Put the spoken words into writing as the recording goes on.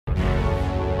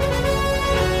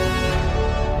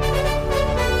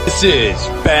This is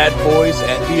Bad Boys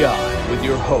and Beyond with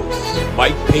your hosts,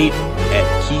 Mike Payton and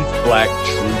Keith Black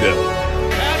Trudeau.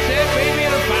 That's it, baby,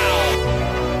 and a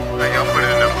foul. Hey, y'all put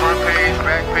it in the front page,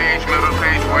 back page, middle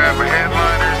page, wherever,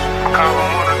 headliners,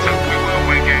 column 1 or 2, we will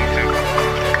win game 2.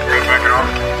 Let's back it off.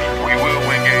 We will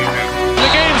win game 2. The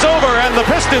game's over, and the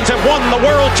Pistons have won the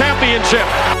World Championship.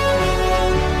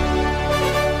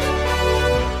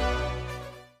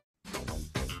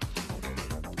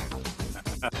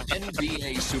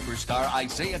 NBA superstar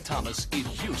Isiah Thomas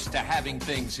is used to having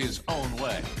things his own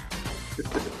way.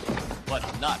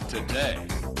 But not today.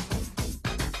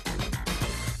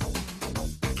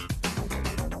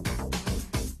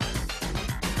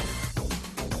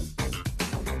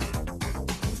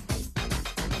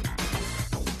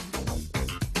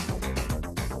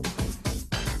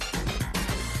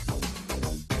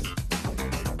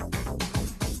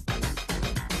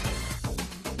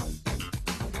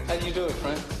 How do you do it,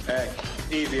 friend? Hey,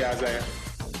 easy, Isaiah.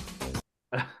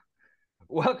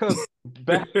 Welcome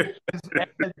back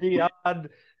and beyond.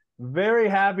 Very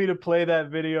happy to play that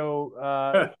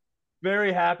video.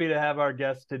 Very happy to have our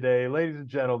guest today. Ladies and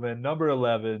gentlemen, number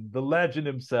 11, the legend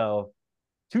himself.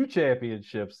 2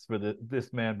 championships for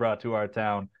this man brought to our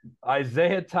town,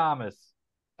 Isiah Thomas.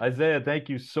 Isiah, thank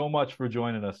you so much for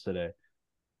joining us today.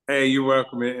 Hey, you're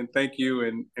welcome, and thank you.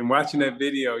 And watching that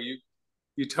video,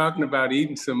 you're talking about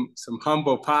eating some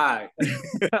humble pie.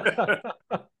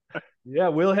 Yeah,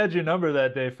 we'll head your number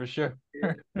that day for sure.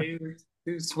 He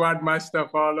swatted my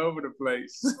stuff all over the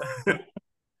place.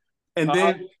 and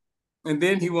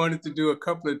then he wanted to do a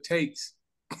couple of takes,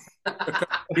 a couple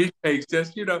of retakes,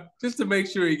 just to make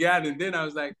sure he got it. And then I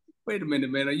was like, wait a minute,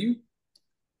 man, are you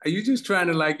just trying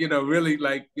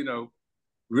to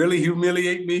really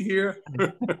humiliate me here?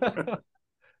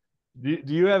 Do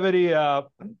you have any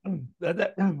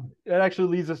that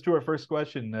actually leads us to our first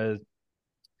question.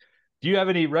 Do you have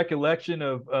any recollection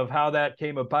of how that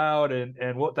came about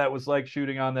and what that was like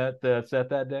shooting on that set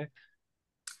that day?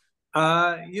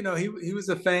 He was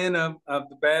a fan of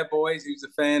the Bad Boys. He was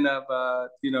a fan of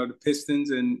the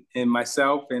Pistons and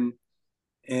myself, and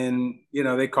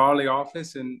they called the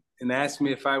office and asked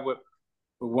me if I would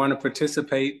want to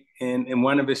participate in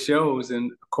one of his shows,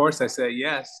 and of course I said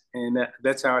yes, and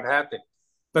that's how it happened.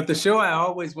 But the show I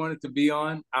always wanted to be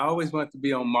on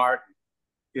Martin.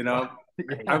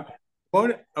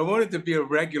 I wanted to be a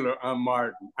regular on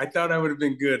Martin. I thought I would have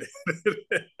been good.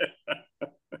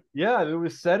 Yeah, it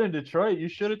was set in Detroit. You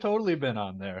should have totally been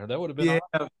on there. That would have been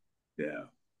awesome. Yeah.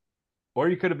 Or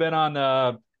you could have been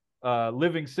on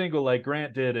Living Single like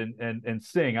Grant did and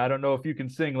sing. I don't know if you can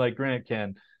sing like Grant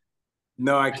can.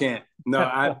 No, I can't.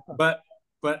 No, but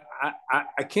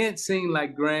I can't sing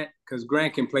like Grant because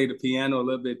Grant can play the piano a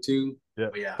little bit too.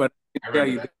 Yeah. But I can tell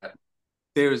you that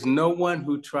there's no one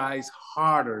who tries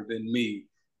harder than me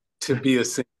to be a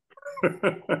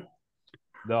singer.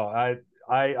 No,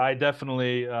 I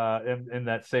definitely am in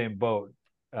that same boat.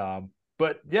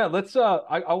 But yeah, let's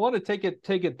I want to take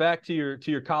it back to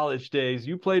your college days.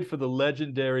 You played for the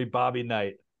legendary Bobby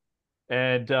Knight.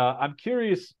 And I'm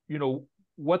curious,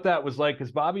 what that was like,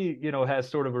 because Bobby, has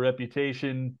sort of a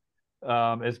reputation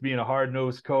as being a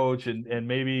hard-nosed coach and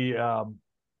maybe a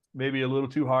little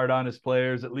too hard on his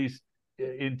players, at least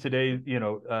in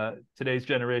today's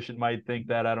generation might think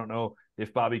that. I don't know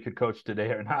if Bobby could coach today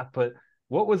or not, but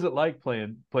what was it like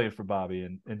playing for Bobby,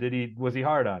 and was he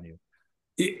hard on you?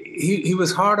 He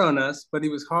was hard on us, but he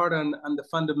was hard on the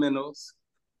fundamentals,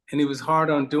 and he was hard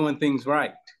on doing things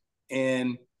right.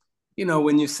 And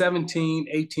when you're 17,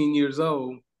 18 years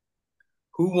old,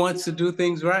 who wants to do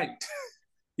things right?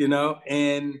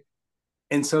 And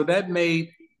so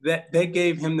that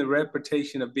gave him the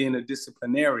reputation of being a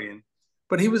disciplinarian.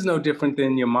 But he was no different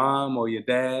than your mom or your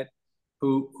dad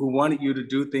who wanted you to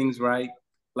do things right,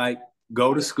 like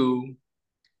go to school,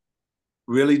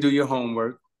 really do your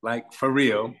homework, like for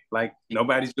real, like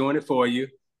nobody's doing it for you,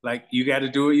 like you got to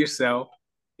do it yourself.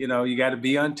 You got to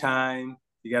be on time.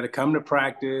 You got to come to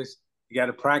practice. You got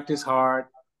to practice hard.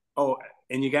 Oh,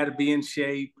 and you got to be in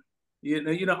shape.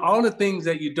 All the things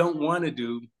that you don't want to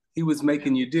do, he was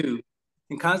making you do.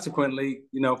 And consequently,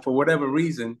 for whatever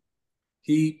reason,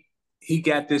 he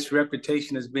got this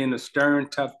reputation as being a stern,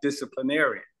 tough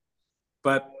disciplinarian.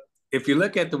 But if you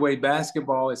look at the way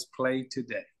basketball is played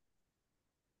today,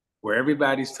 where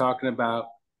everybody's talking about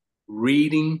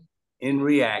reading and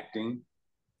reacting,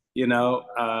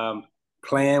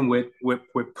 playing with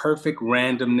perfect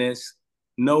randomness,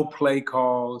 no play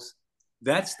calls.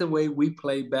 That's the way we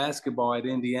played basketball at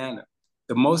Indiana.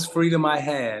 The most freedom I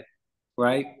had,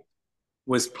 right,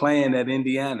 was playing at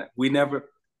Indiana. We never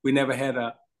had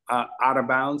a out of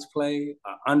bounds play,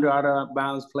 under out of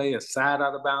bounds play, a side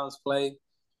out of bounds play.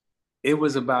 It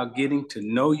was about getting to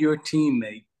know your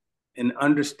teammate and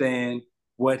understand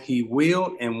what he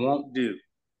will and won't do.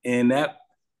 And that,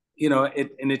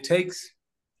 it takes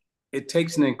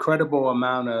an incredible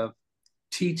amount of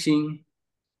teaching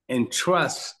and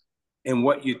trust in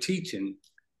what you're teaching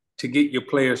to get your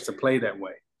players to play that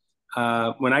way.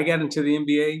 When I got into the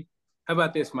NBA, how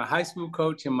about this? My high school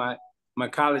coach and my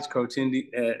college coach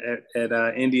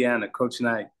at Indiana, Coach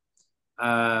Knight,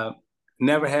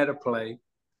 never had a play.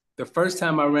 The first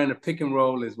time I ran a pick and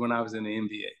roll is when I was in the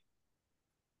NBA.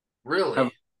 Really?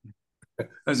 That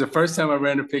was the first time I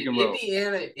ran a pick and roll.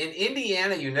 In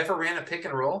Indiana, you never ran a pick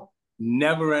and roll?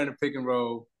 Never ran a pick and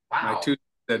roll. Wow. My 2 years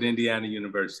at Indiana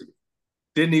University.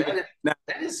 Didn't even.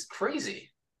 That is crazy.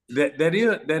 That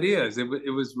is.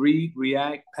 It was read,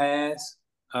 react, pass,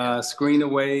 screen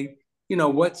away.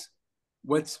 What's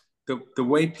the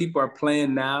way people are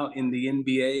playing now in the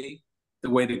NBA, the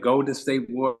way the Golden State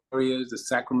Warriors, the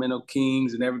Sacramento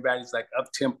Kings, and everybody's like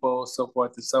up tempo, so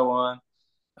forth and so on.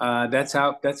 That's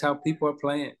how people are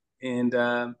playing,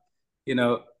 and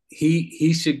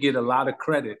he should get a lot of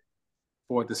credit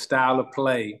for the style of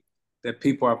play that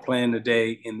people are playing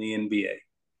today in the NBA.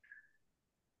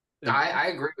 I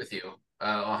agree with you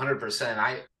 100%.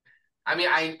 I mean,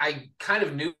 I kind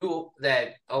of knew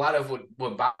that a lot of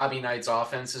what Bobby Knight's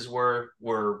offenses were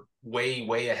way,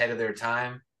 way ahead of their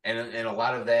time. And a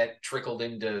lot of that trickled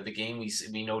into the game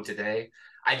we know today.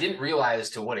 I didn't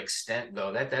realize to what extent,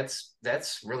 though.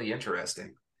 That's really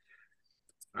interesting.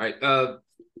 All right.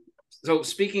 So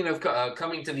speaking of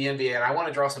coming to the NBA, and I want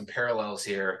to draw some parallels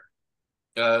here.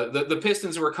 The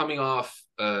Pistons were coming off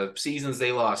seasons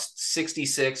they lost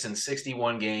 66 and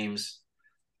 61 games.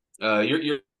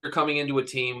 You're coming into a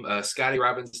team. Scottie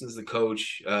Robinson's the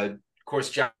coach. Of course,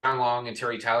 John Long and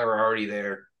Terry Tyler are already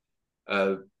there.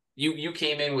 You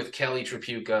came in with Kelly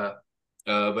Tripucka,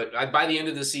 but by the end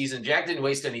of the season, Jack didn't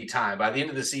waste any time. By the end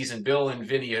of the season, Bill and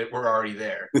Vinny were already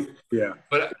there. Yeah.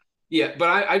 But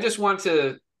I just want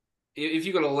to, if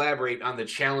you could elaborate on the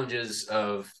challenges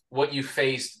of what you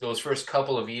faced those first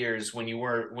couple of years when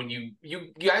you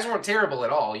guys weren't terrible at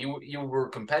all. You were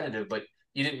competitive, but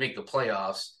you didn't make the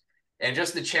playoffs, and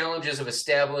just the challenges of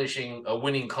establishing a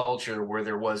winning culture where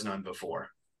there was none before.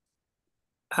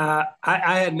 I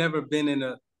had never been in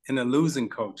a losing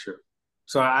culture,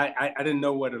 so I didn't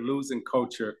know what a losing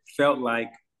culture felt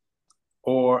like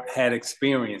or had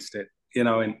experienced it.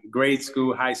 In grade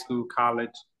school, high school, college,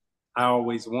 I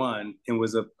always won and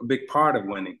was a big part of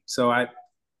winning. So I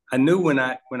knew when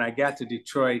I got to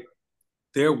Detroit,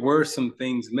 there were some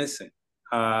things missing,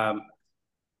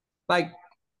 like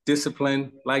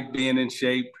discipline, like being in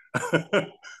shape,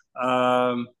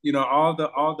 all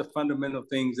the fundamental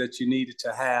things that you needed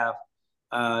to have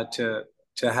to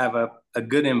have a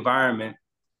good environment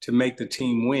to make the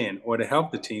team win or to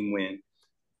help the team win.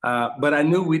 But I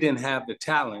knew we didn't have the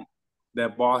talent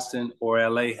that Boston or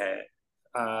LA had.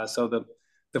 So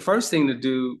the first thing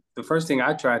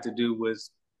I tried to do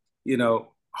was,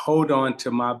 hold on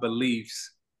to my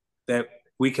beliefs that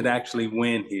we could actually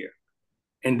win here,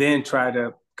 and then try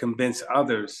to convince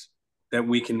others that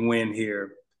we can win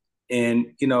here.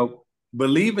 And,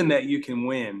 believing that you can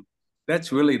win,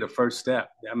 that's really the first step.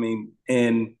 I mean,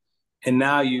 and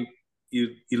now you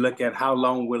look at how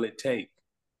long will it take,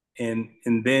 and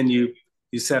then you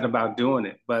set about doing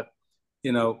it. But,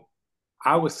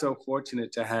 I was so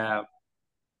fortunate to have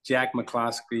Jack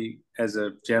McCloskey as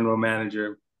a general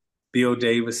manager, Bill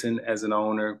Davison as an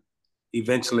owner.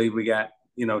 Eventually we got,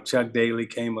 Chuck Daly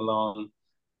came along.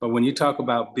 But when you talk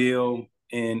about Bill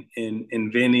and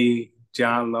Vinny,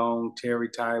 John Long, Terry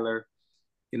Tyler,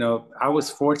 I was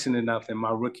fortunate enough in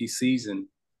my rookie season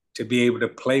to be able to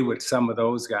play with some of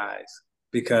those guys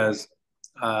because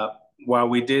while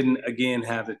we didn't, again,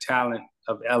 have the talent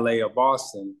of LA or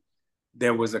Boston,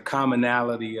 there was a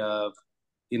commonality of,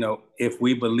 if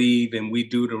we believe and we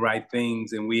do the right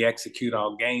things and we execute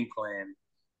our game plan,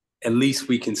 at least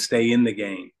we can stay in the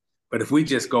game. But if we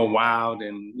just go wild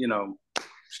and,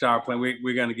 start playing,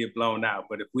 we're going to get blown out.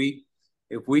 But if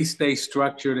we stay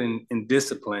structured and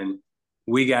disciplined,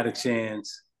 we got a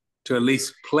chance to at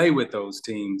least play with those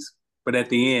teams. But at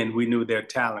the end, we knew their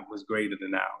talent was greater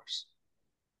than ours.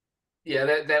 Yeah,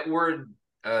 that word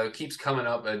keeps coming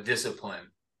up, discipline.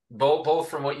 Both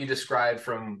from what you described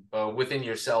from within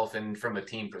yourself and from a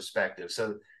team perspective.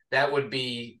 So that would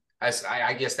be,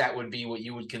 I guess that would be what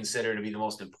you would consider to be the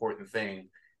most important thing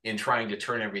in trying to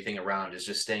turn everything around, is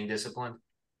just staying disciplined.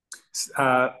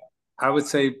 I would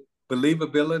say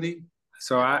believability.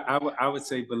 So I would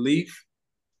say belief,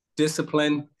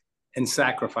 discipline, and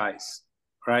sacrifice.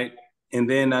 right? And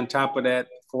then on top of that,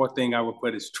 the fourth thing I would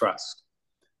put is trust.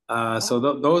 So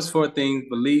those four things: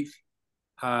 belief,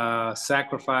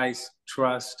 sacrifice,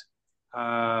 trust,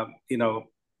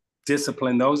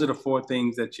 discipline. Those are the four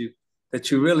things that you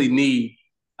really need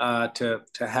to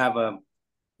have a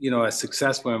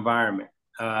successful environment.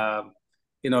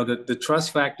 The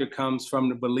trust factor comes from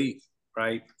the belief,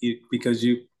 right? Because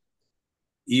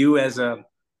you as a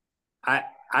I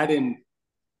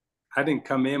didn't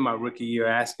come in my rookie year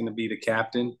asking to be the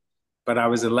captain, but I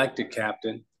was elected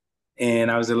captain, and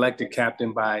I was elected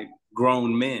captain by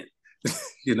grown men.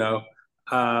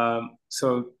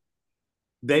 So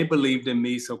they believed in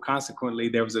me. So consequently,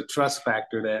 there was a trust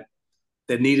factor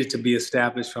that needed to be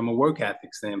established from a work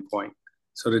ethic standpoint.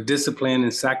 So the discipline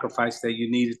and sacrifice that you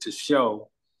needed to show,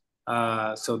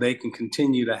 so they can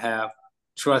continue to have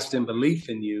trust and belief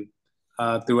in you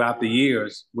throughout the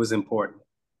years was important.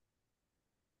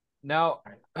 Now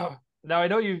I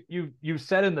know you've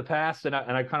said in the past, and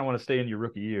I kind of want to stay in your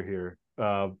rookie year here.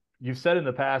 You've said in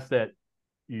the past that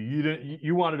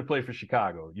you wanted to play for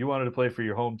Chicago. You wanted to play for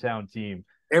your hometown team.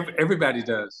 Everybody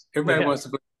does. Everybody wants to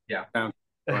play. Yeah.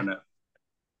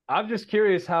 I'm just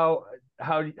curious how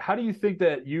do you think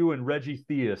that you and Reggie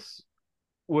Theus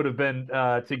would have been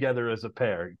together as a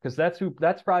pair? Because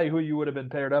that's probably who you would have been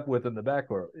paired up with in the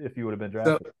backcourt if you would have been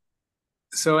drafted.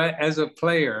 So as a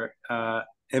player,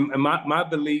 and my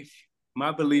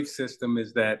belief system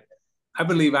is that I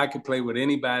believe I could play with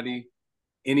anybody,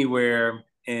 anywhere,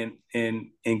 and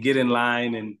get in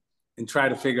line and try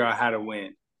to figure out how to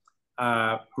win.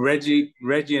 Reggie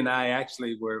and I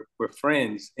actually were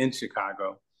friends in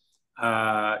Chicago.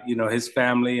 His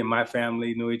family and my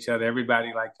family knew each other.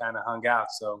 Everybody kind of hung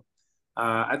out. So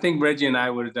I think Reggie and I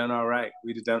would have done all right.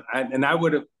 We'd have done, and I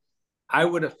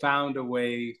would have found a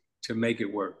way to make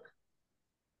it work.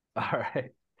 All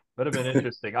right. Would have been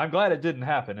interesting. I'm glad it didn't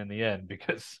happen in the end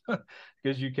because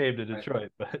you came to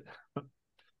Detroit. But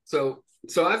so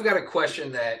I've got a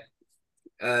question that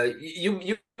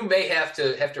you may have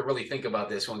to really think about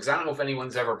this one, because I don't know if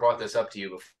anyone's ever brought this up to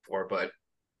you before, but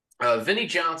Vinnie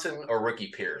Johnson or Ricky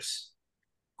Pierce?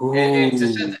 And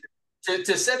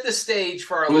to set the stage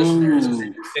for our listeners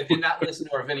that did not listen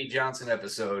to our Vinnie Johnson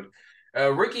episode,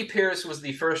 Ricky Pierce was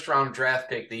the first round draft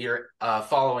pick the year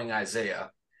following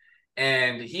Isiah.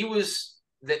 And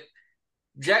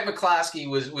Jack McCloskey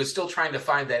was still trying to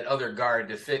find that other guard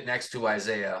to fit next to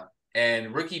Isiah.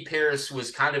 And Ricky Pierce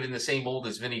was kind of in the same mold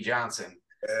as Vinnie Johnson.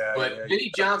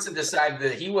 Vinnie Johnson decided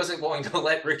that he wasn't going to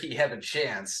let Ricky have a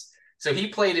chance. So he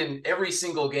played in every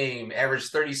single game,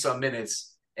 averaged 30-some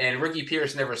minutes, and Ricky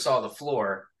Pierce never saw the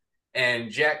floor.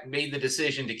 And Jack made the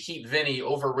decision to keep Vinnie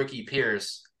over Ricky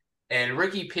Pierce. And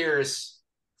Ricky Pierce,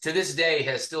 to this day,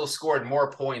 has still scored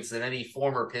more points than any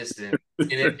former Piston in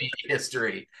NBA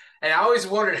history. And I always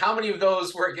wondered how many of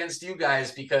those were against you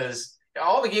guys, because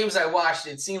all the games I watched,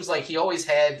 it seems like he always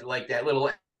had that little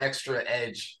extra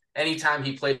edge anytime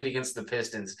he played against the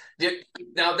Pistons.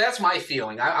 Now, that's my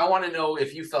feeling. I want to know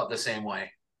if you felt the same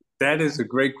way. That is a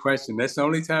great question. That's the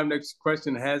only time that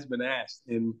question has been asked.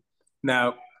 And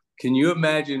now, can you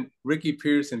imagine Ricky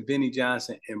Pierce and Vinnie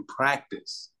Johnson in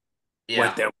practice? Yeah.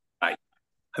 What that was like?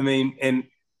 I mean,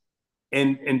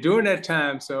 and during that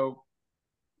time, so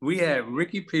we had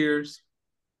Ricky Pierce,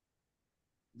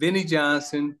 Vinnie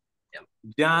Johnson,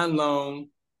 John Long,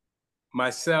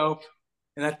 myself,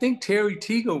 and I think Terry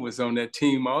Teagle was on that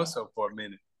team also for a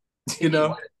minute.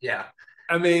 Yeah.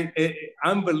 I mean,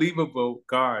 unbelievable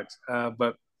guards.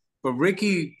 But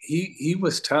Ricky, he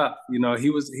was tough. He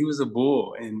was a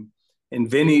bull, and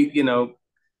Vinny.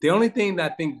 The only thing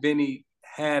that I think Vinny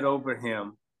had over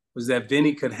him was that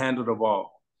Vinny could handle the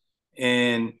ball,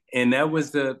 and that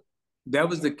was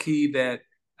the key that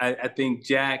I think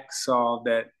Jack saw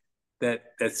that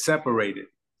separated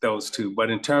those two.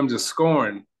 But in terms of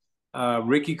scoring,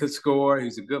 Ricky could score. He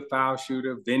was a good foul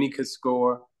shooter. Vinny could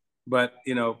score, but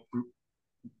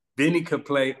Vinny could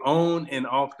play on and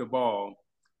off the ball,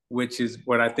 which is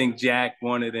what I think Jack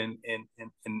wanted in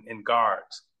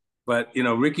guards. But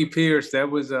Ricky Pierce, that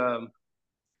was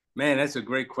man, that's a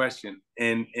great question.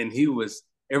 And he was,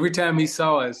 every time he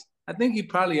saw us, I think he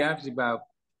probably averaged about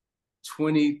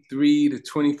 23 to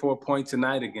 24 points a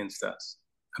night against us.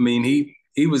 I mean,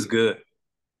 he was good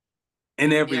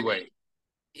in every way.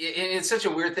 It's such a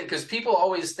weird thing because people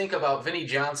always think about Vinnie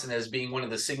Johnson as being one of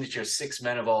the signature six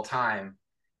men of all time.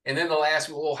 And then they'll ask,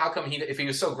 well, how come if he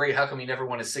was so great, how come he never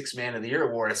won a Six Man of the Year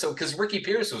award? So, because Ricky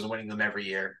Pierce was winning them every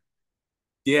year.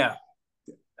 Yeah.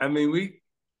 I mean,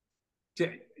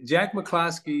 Jack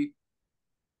McCloskey,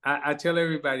 I tell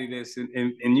everybody this,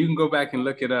 and you can go back and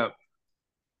look it up.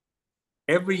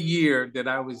 Every year that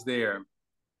I was there,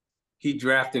 he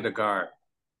drafted a guard.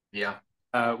 Yeah.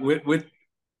 With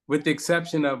the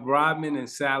exception of Rodman and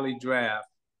Sally Draft,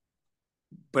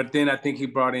 but then I think he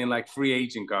brought in like free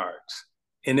agent guards.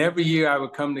 And every year I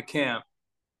would come to camp,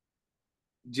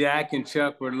 Jack and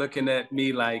Chuck were looking at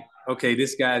me like, okay,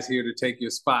 this guy's here to take your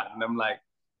spot. And I'm like,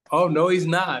 oh, no, he's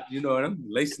not. You know, and I'm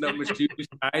lacing up my shoes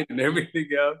tight and everything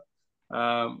else.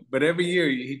 But every year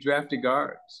he drafted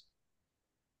guards.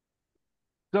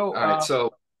 So, all right.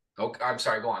 So, okay, I'm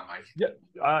sorry. Go on, Mike.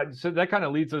 Yeah. So that kind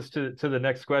of leads us to the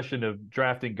next question of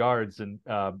drafting guards. And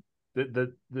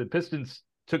the Pistons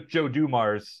took Joe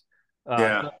Dumars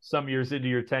some years into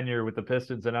your tenure with the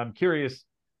Pistons. And I'm curious,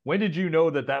 when did you know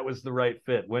that was the right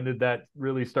fit? When did that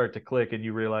really start to click and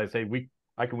you realize, hey,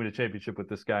 I can win a championship with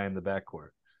this guy in the backcourt?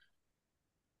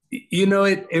 You know,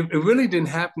 it really didn't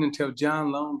happen until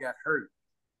John Long got hurt.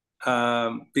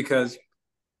 Because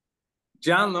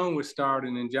John Long was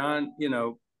starting, and John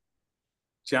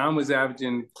was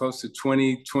averaging close to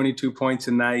 20, 22 points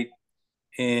a night,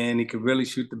 and he could really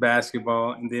shoot the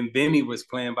basketball. And then Vinny was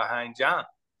playing behind John.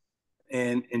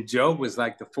 And Joe was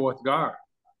like the fourth guard.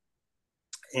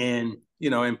 And,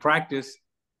 in practice,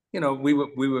 we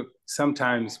would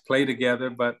sometimes play together,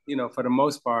 but, for the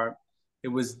most part, it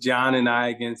was John and I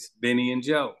against Vinny and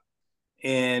Joe.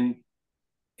 And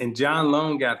John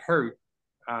Long got hurt.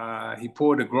 He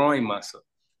pulled a groin muscle.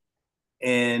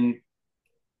 And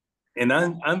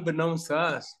unbeknownst to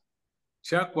us,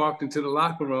 Chuck walked into the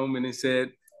locker room and he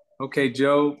said, okay,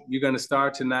 Joe, you're going to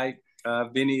start tonight.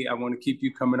 Vinny, I want to keep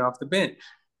you coming off the bench.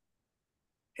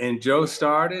 And Joe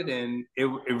started, and it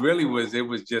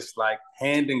was just like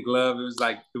hand in glove. It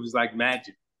was like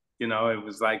magic. It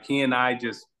was like he and I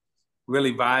just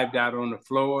really vibed out on the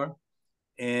floor.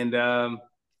 And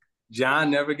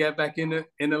John never got back in the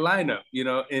lineup,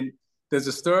 and there's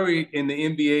a story in the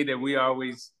NBA that we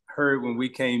always heard when we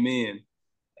came in.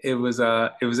 It was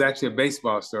actually a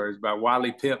baseball story. It's by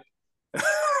Wally Pipp.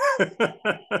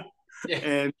 Yeah.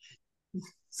 And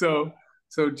so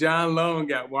John Long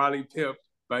got Wally Pipp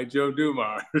by Joe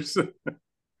Dumars.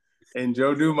 And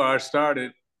Joe Dumars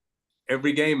started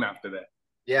every game after that.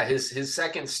 Yeah, his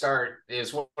second start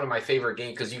is one of my favorite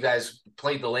games because you guys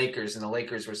played the Lakers, and the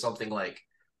Lakers were something like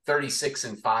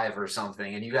 36-5 or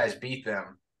something, and you guys beat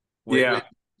them.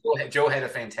 Joe had a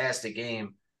fantastic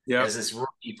game as this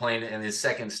rookie playing in his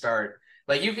second start.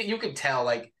 Like you could tell,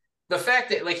 like the fact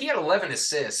that like he had 11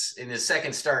 assists in his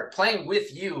second start playing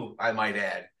with you, I might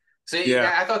add. So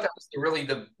I thought that was really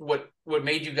what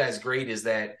made you guys great is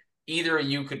that either of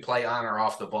you could play on or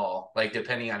off the ball, like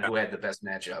depending on who had the best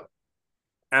matchup.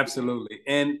 Absolutely,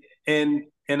 and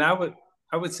I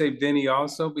would say Vinny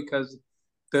also, because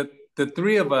the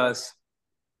three of us,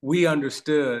 we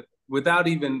understood without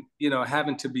even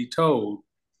having to be told,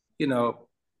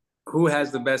 who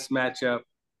has the best matchup,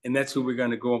 and that's who we're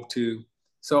going to go up to.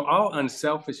 So all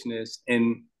unselfishness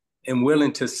and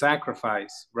willing to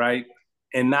sacrifice, right,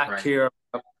 and not care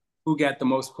about who got the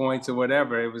most points or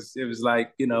whatever. It was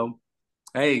like,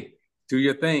 hey, do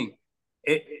your thing.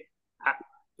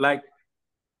 Like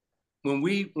when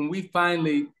we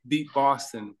finally beat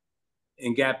Boston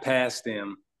and got past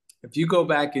them, if you go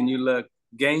back and you look,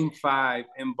 Game 5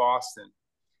 in Boston,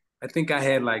 I think I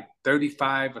had like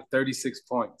 35 or 36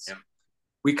 points. Yeah.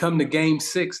 We come to Game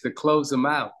 6 to close them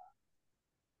out,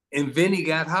 and Vinny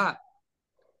got hot.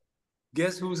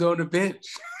 Guess who's on the bench?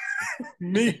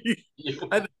 Me.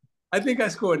 I think I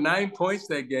scored 9 points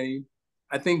that game.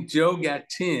 I think Joe got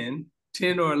 10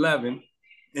 or 11,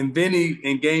 and Vinny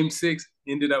in Game 6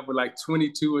 ended up with like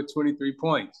 22 or 23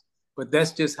 points. But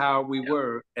that's just how we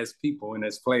were as people and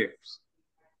as players.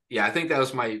 Yeah, I think that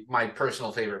was my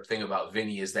personal favorite thing about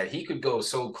Vinny is that he could go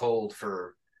so cold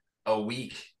for a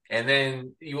week, and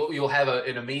then you'll have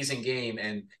an amazing game.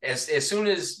 And as soon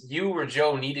as you or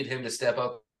Joe needed him to step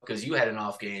up because you had an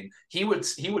off game, he would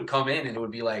come in and it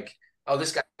would be like, oh,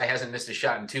 this guy hasn't missed a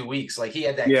shot in 2 weeks. Like he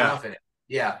had that confidence.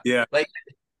 Yeah. Like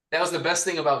that was the best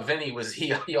thing about Vinny was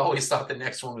he always thought the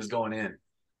next one was going in.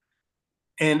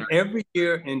 And every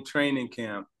year in training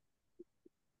camp,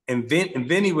 and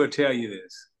Vinny will tell you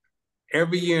this,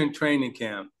 every year in training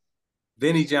camp,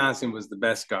 Vinny Johnson was the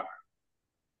best guard.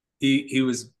 He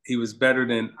was better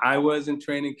than I was in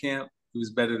training camp. He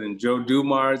was better than Joe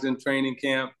Dumars in training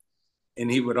camp. And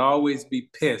he would always be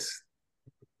pissed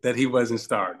that he wasn't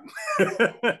starting.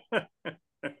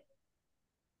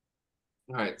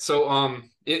 All right. So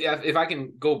if I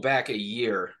can go back a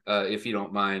year, if you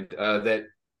don't mind, that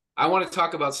I want to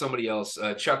talk about somebody else,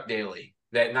 Chuck Daly.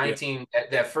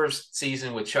 That first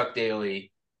season with Chuck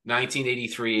Daly,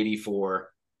 1983-84.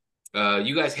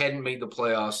 You guys hadn't made the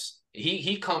playoffs.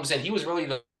 He comes in. He was really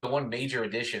the one major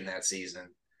addition that season.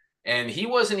 And he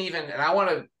wasn't even, and I want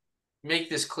to make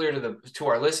this clear to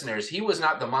our listeners, he was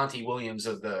not the Monty Williams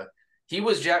he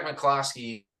was Jack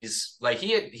McCloskey's, like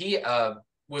he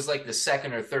was like the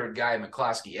second or third guy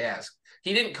McCloskey asked.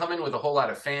 He didn't come in with a whole lot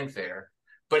of fanfare,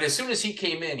 but as soon as he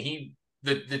came in,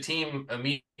 the team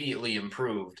immediately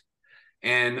improved.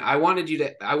 And I wanted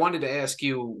to ask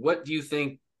you, what do you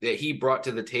think that he brought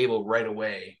to the table right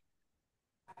away?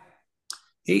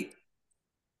 He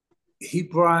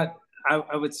brought,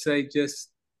 I would say, just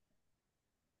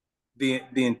the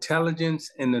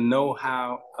intelligence and the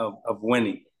know-how of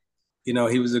winning. You know,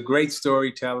 he was a great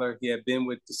storyteller. He had been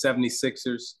with the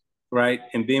 76ers, right?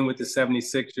 And being with the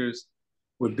 76ers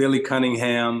with Billy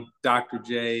Cunningham, Dr.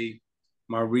 J,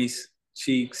 Maurice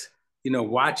Cheeks, you know,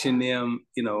 watching them,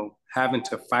 you know, having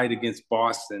to fight against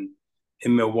Boston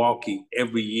and Milwaukee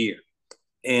every year,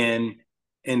 and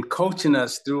coaching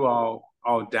us through all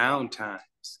downtimes,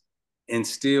 and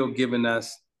still giving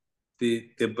us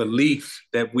the belief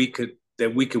that we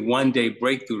could one day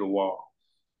break through the wall.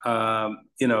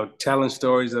 You know, telling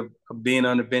stories of being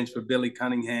on the bench for Billy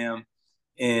Cunningham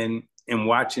and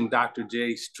watching Dr.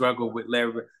 J struggle with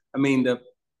Larry. I mean,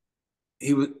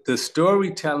 the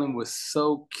storytelling was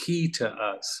so key to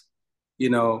us, you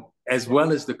know, as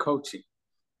well as the coaching,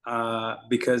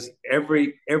 because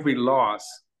every loss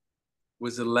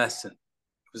was a lesson.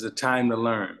 It was a time to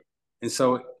learn. And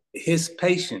so his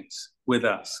patience with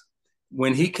us,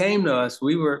 when he came to us,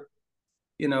 we were,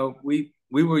 you know, we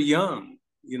were young.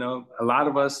 You know, a lot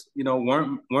of us, you know,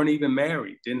 weren't even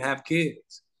married, didn't have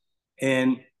kids.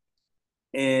 And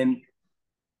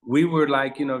we were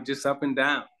like, you know, just up and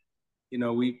down. You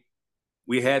know, we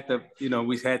had the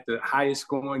highest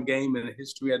scoring game in the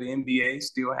history of the NBA,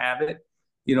 still have it,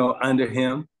 you know, under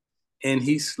him. And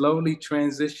he slowly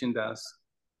transitioned us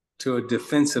to a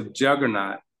defensive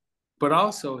juggernaut, but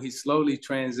also he slowly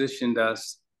transitioned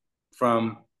us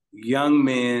from young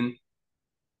men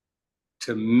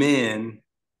to men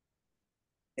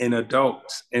and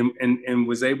adults, and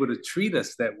was able to treat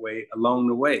us that way along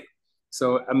the way.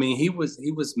 So, I mean, he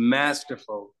was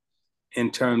masterful in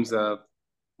terms of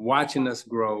watching us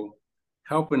grow,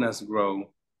 helping us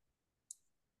grow,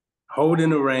 holding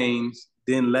the reins,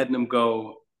 then letting them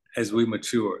go as we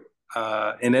matured.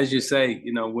 And as you say,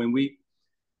 you know,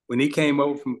 when he came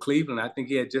over from Cleveland, I think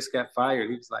he had just got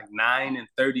fired. He was like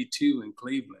 9-32 in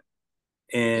Cleveland.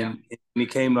 And he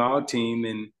came to our team,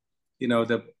 and, you know,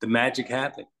 the magic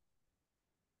happened.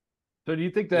 So do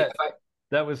you think that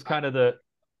that was kind of the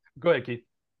 – go ahead, Keith.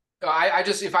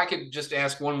 If I could just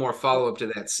ask one more follow-up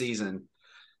to that season.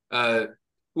 Were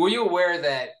you aware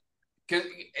that – because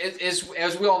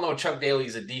as we all know, Chuck Daly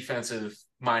is a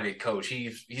defensive-minded coach.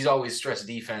 He's always stressed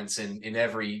defense in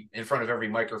front of every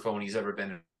microphone he's ever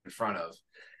been in front of.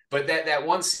 But that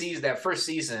one season, that first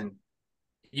season,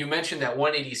 you mentioned that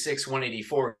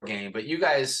 186-184 game, but you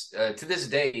guys, to this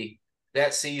day,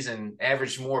 that season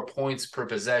averaged more points per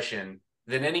possession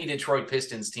than any Detroit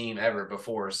Pistons team ever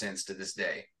before or since to this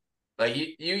day. Like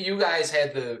you guys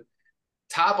had the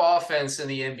top offense in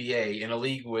the NBA in a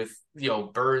league with, you know,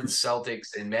 Birds,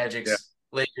 Celtics, and Magic's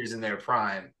Lakers in their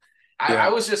prime. I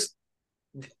always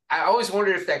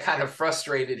wondered if that kind of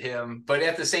frustrated him, but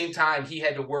at the same time, he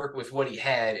had to work with what he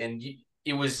had, and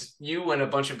it was you and a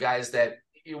bunch of guys that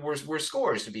were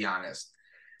scorers, to be honest.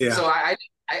 Yeah. So I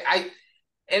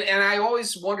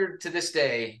always wondered to this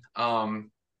day,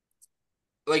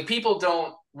 like, people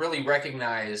don't really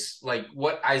recognize like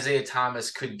what Isiah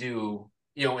Thomas could do,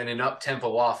 you know, in an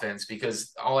up-tempo offense,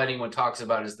 because all anyone talks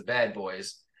about is the bad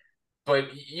boys. But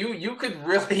you could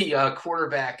really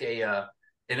quarterback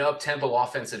an up-tempo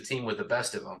offensive team with the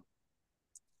best of them.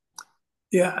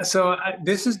 Yeah, so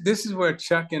this is where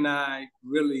Chuck and I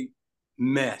really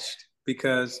meshed,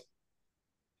 because,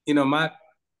 you know, my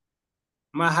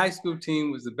high school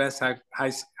team was the best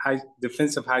high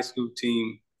defensive high school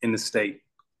team in the state.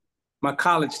 My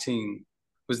college team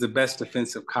was the best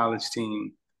defensive college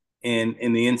team in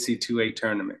the NC2A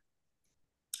tournament.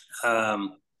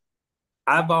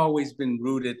 I've always been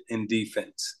rooted in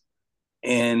defense,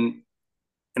 and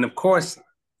of course,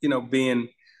 you know, being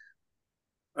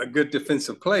a good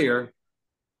defensive player,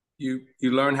 you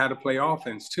learn how to play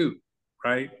offense too,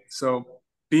 right? So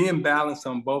being balanced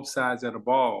on both sides of the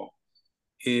ball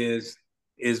is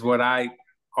what I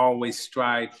always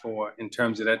strive for in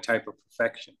terms of that type of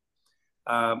perfection.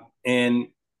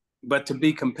 But to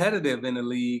be competitive in a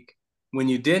league when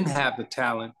you didn't have the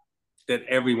talent that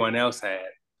everyone else had,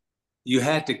 you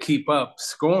had to keep up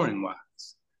scoring wise.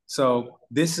 So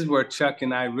this is where Chuck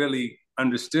and I really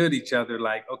understood each other.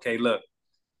 Like, okay, look,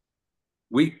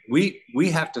 we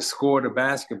have to score the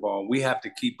basketball. We have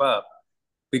to keep up,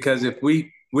 because if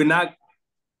we we're not.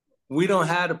 We don't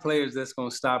have the players that's going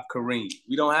to stop Kareem.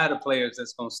 We don't have the players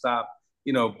that's going to stop,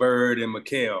 Bird and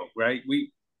McHale, right?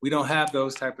 We don't have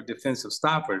those type of defensive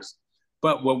stoppers.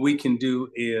 But what we can do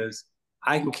is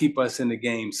I can keep us in the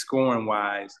game scoring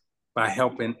wise by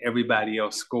helping everybody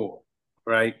else score,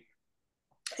 right?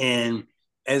 And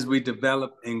as we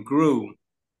developed and grew,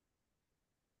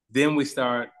 then we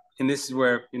start, and this is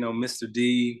where, Mr.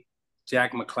 D,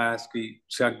 Jack McClaskey,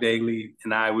 Chuck Daly,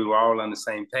 and we were all on the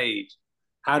same page.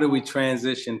 How do we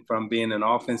transition from being an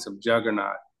offensive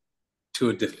juggernaut to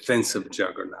a defensive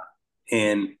juggernaut?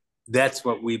 And that's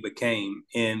what we became.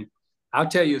 And I'll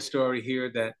tell you a story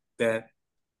here that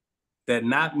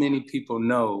not many people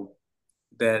know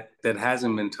that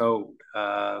hasn't been told.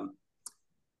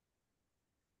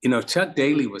 Chuck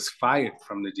Daly was fired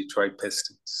from the Detroit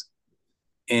Pistons.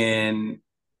 And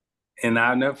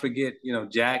I'll never forget,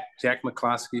 Jack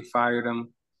McCloskey fired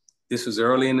him. This was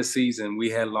early in the season. We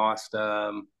had lost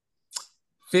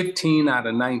 15 out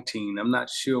of 19. I'm not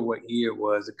sure what year it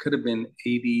was. It could have been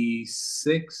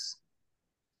 86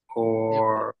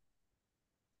 or...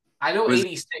 I know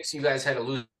 86, you guys had a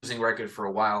losing record for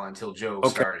a while until Joe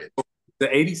started.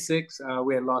 The 86,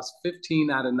 we had lost 15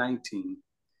 out of 19.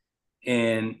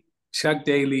 And Chuck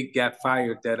Daly got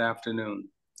fired that afternoon.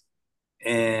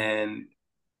 And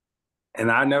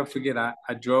I'll never forget, I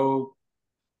drove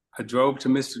to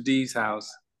Mr. D's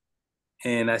house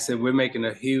and I said, we're making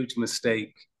a huge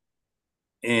mistake.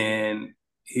 And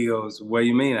he goes, what do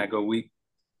you mean? I go,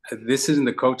 this isn't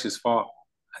the coach's fault.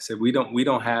 I said, we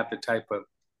don't have the type of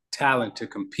talent to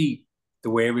compete the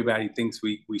way everybody thinks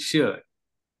we should.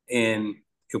 And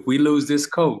if we lose this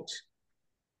coach,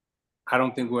 I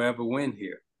don't think we'll ever win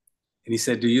here. And he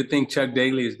said, do you think Chuck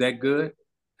Daly is that good?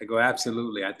 I go,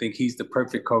 absolutely. I think he's the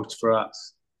perfect coach for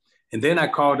us. And then I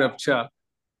called up Chuck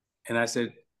and I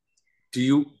said, do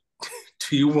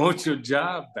you want your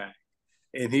job back?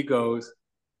 And he goes,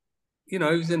 he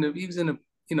was in a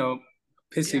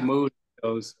pissy mood. He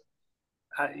goes,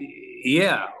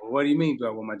 yeah, what do you mean do I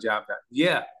want my job back?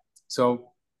 Yeah.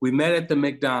 So we met at the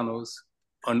McDonald's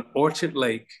on Orchard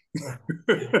Lake.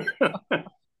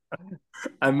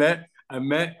 I met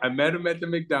him at the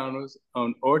McDonald's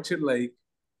on Orchard Lake,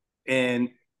 and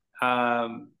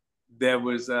there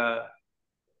was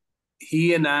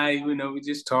he and I, we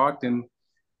just talked, and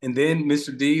then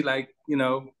Mr. D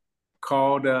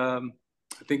called. I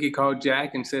think he called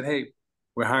Jack and said, "Hey,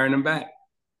 we're hiring him back."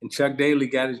 And Chuck Daly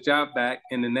got his job back,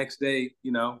 and the next day,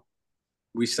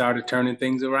 we started turning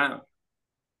things around.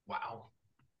 Wow.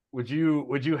 Would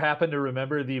you happen to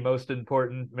remember the most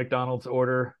important McDonald's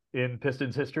order in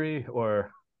Pistons history,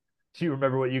 or do you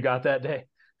remember what you got that day?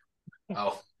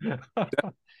 Oh,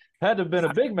 had to have been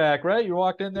a Big Mac, right? You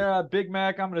walked in there, a Big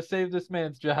Mac. I'm going to save this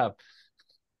man's job.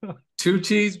 2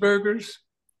 cheeseburgers,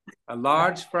 a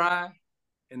large fry,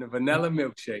 and a vanilla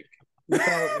milkshake.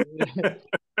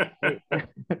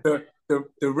 the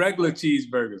regular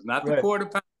cheeseburgers, not the quarter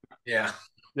pound. Yeah.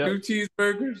 2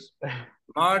 cheeseburgers,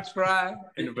 large fry,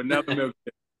 and a vanilla milkshake.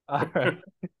 All right.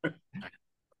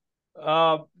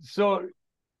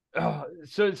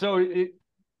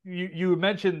 You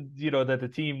mentioned that the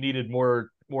team needed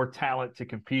more talent to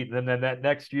compete, and then that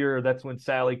next year, that's when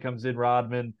Sally comes in,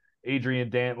 Rodman, Adrian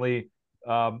Dantley.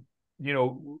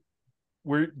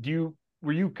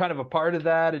 Were you kind of a part of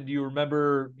that, and do you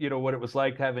remember what it was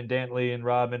like having Dantley and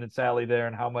Rodman and Sally there,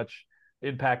 and how much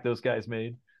impact those guys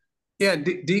made? Yeah,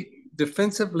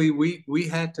 defensively, we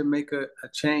had to make a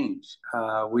change.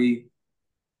 A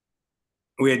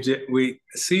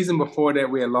season before that,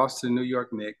 we had lost to the New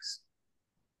York Knicks,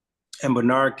 and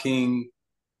Bernard King,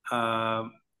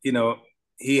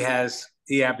 he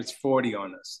averaged 40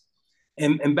 on us,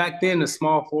 and back then the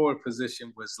small forward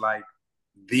position was like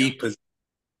the position,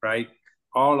 right?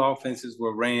 All offenses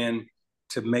were ran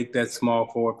to make that small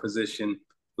forward position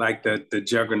like the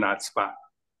juggernaut spot.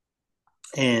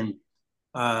 And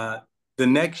the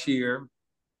next year,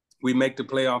 we make the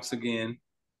playoffs again,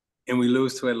 and we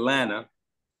lose to Atlanta,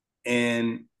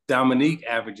 and Dominique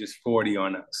averages 40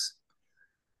 on us.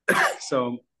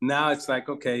 So now it's like,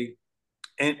 okay,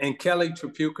 and Kelly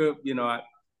Tripucka,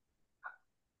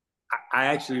 I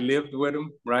actually lived with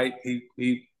him, right?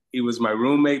 He was my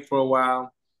roommate for a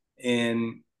while,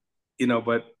 and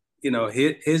but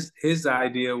his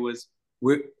idea was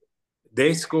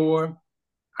they score,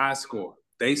 I score.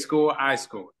 They score, I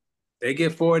score. They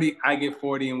get 40, I get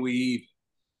 40, and we even.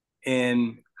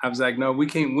 And I was like, no, we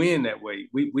can't win that way.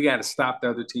 We got to stop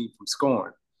the other team from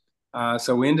scoring.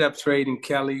 So we ended up trading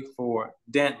Kelly for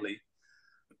Dantley.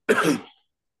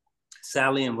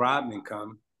 Sally and Rodman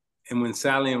come. And when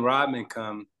Sally and Rodman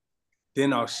come,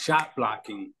 then our shot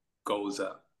blocking goes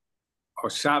up. Our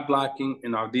shot blocking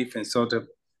and our defense. So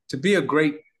to be a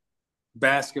great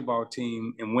basketball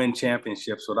team and win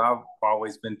championships, what I've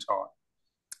always been taught,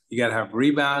 you got to have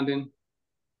rebounding,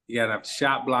 you got to have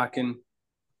shot blocking,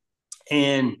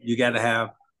 and you got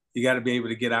to be able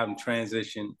to get out in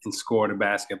transition and score the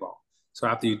basketball. So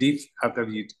after you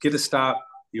get a stop,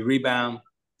 you rebound,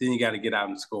 then you got to get out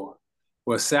and score.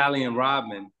 Well, Sally and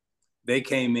Rodman, they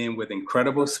came in with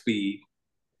incredible speed,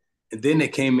 and then they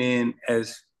came in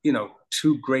as,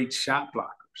 two great shot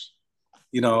blockers,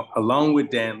 along with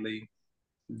Danley.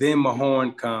 Then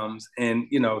Mahorn comes, and,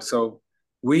 so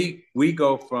we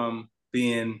go from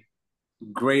being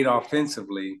great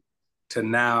offensively to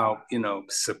now,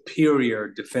 superior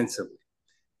defensively.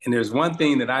 And there's one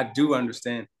thing that I do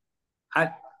understand.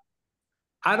 I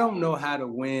don't know how to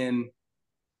win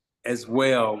as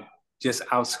well just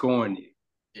outscoring you.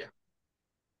 Yeah.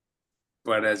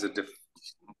 But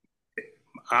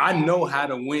I know how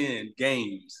to win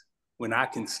games when I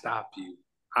can stop you.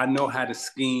 I know how to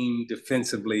scheme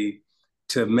defensively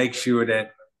to make sure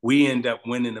that we end up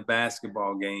winning the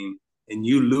basketball game and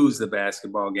you lose the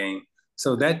basketball game.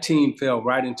 So that team fell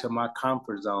right into my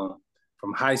comfort zone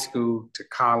from high school to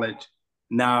college.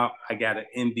 Now I got an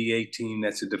NBA team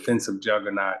that's a defensive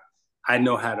juggernaut. I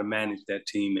know how to manage that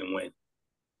team and win.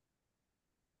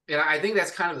 And I think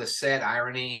that's kind of the sad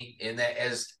irony in that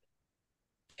as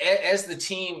the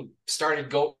team started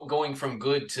going from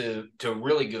good to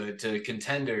really good to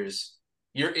contenders,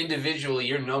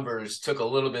 your numbers took a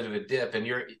little bit of a dip, and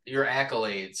your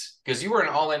accolades, because you were an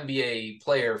all-NBA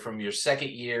player from your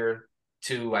second year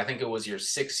to I think it was your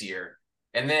sixth year.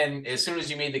 And then as soon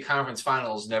as you made the conference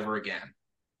finals, never again.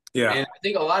 Yeah. And I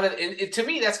think a lot of to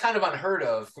me, that's kind of unheard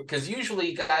of, because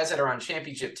usually guys that are on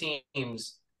championship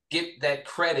teams get that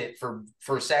credit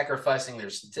for sacrificing their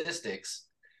statistics.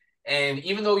 And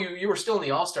even though you were still in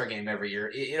the All-Star game every year,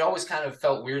 it always kind of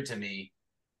felt weird to me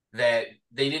that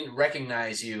they didn't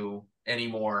recognize you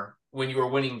anymore when you were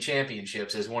winning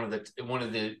championships as one of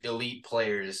the elite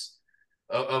players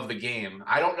of the game.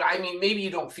 I mean, maybe you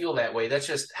don't feel that way. That's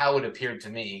just how it appeared to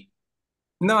me.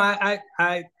 No,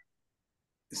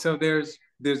 so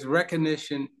there's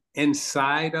recognition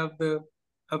inside of the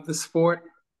sport,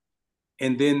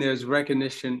 and then there's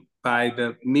recognition by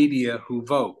the media who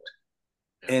vote.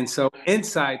 And so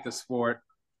inside the sport,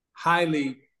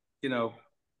 highly, what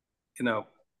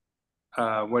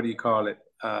do you call it?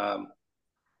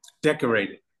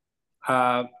 Decorated.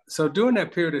 So during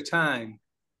that period of time,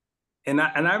 and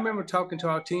I remember talking to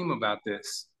our team about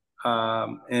this,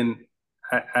 and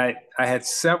I had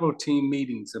several team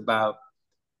meetings about,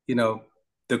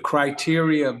 the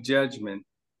criteria of judgment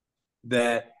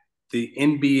that the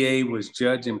NBA was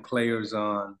judging players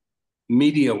on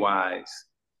media-wise.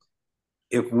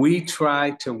 If we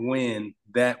try to win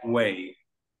that way,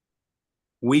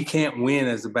 we can't win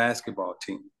as a basketball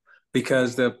team,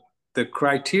 because the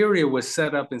criteria was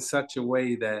set up in such a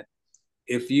way that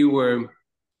if you were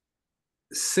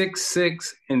 6'6"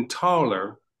 and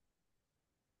taller,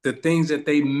 the things that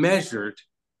they measured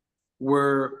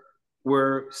were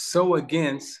so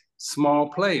against small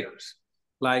players,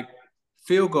 like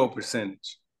field goal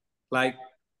percentage,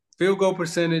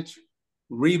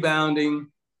 rebounding,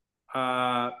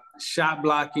 shot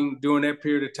blocking during that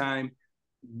period of time.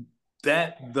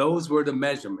 Those were the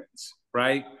measurements,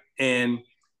 right? And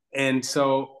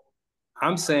so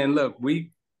I'm saying, look,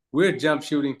 we're a jump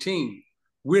shooting team.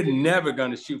 We're never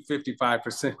going to shoot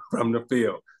 55% from the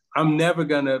field. I'm never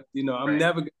going to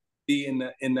be in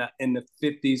the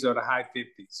 50s or the high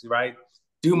 50s, right?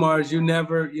 Dumars, you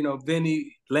never,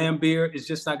 Vinny, Lambeer, it's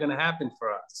just not going to happen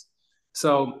for us.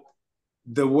 So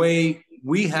the way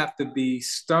we have to be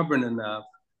stubborn enough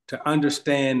to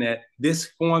understand that this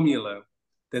formula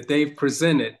that they've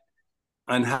presented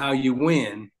on how you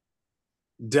win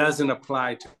doesn't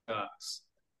apply to us.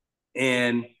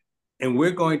 And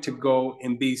we're going to go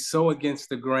and be so against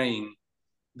the grain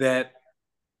that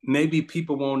maybe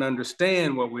people won't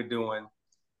understand what we're doing,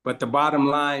 but the bottom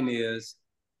line is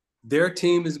their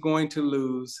team is going to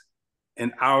lose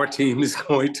and our team is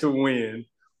going to win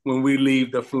when we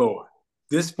leave the floor.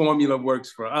 This formula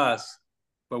works for us,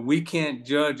 but we can't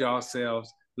judge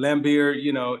ourselves. Lambeer,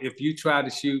 if you try to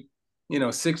shoot,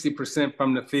 60%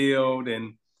 from the field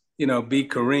and, be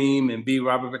Kareem and be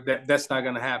Robert, that's not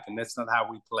going to happen. That's not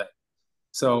how we play.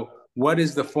 So what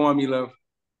is the formula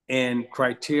and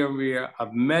criteria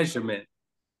of measurement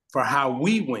for how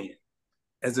we win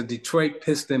as a Detroit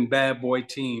Piston bad boy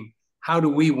team? How do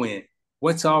we win?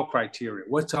 What's our criteria?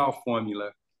 What's our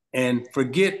formula? And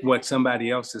forget what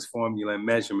somebody else's formula and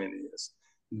measurement is.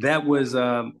 That was,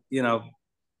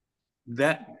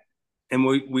 that And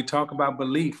we talk about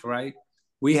belief, right?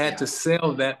 We had to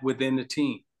sell that within the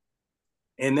team.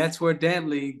 And that's where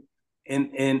Dantley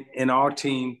and our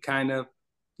team kind of,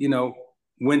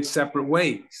 went separate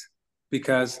ways,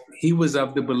 because he was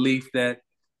of the belief that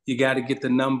you got to get the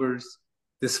numbers.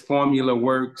 This formula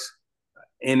works,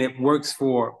 and it works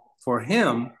for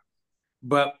him,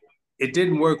 but it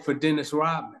didn't work for Dennis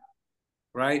Rodman,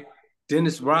 right?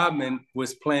 Dennis Rodman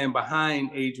was playing behind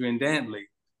Adrian Dantley.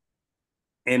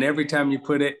 And every time you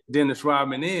put Dennis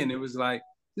Rodman in, it was like,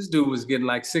 this dude was getting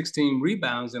like 16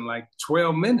 rebounds in like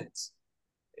 12 minutes.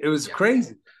 It was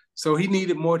crazy. So he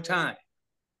needed more time.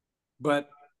 But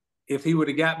if he would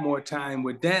have got more time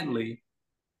with Dantley,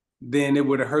 then it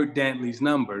would have hurt Dantley's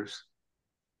numbers.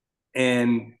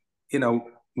 And,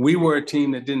 we were a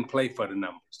team that didn't play for the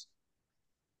numbers.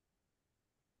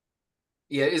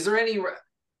 Yeah. Is there any,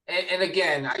 and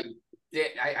again,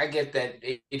 I get that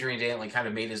Adrian Dantley kind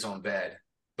of made his own bed,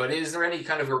 but is there any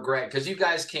kind of regret? Because you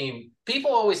guys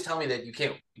people always tell me that you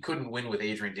couldn't win with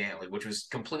Adrian Dantley, which was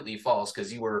completely false,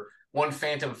 because you were one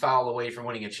phantom foul away from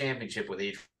winning a championship with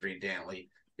Adrian Dantley.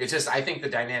 It's just, I think the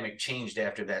dynamic changed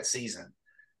after that season.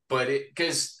 But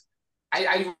because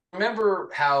I remember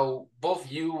how both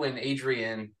you and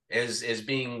Adrian, as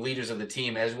being leaders of the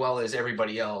team, as well as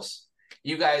everybody else,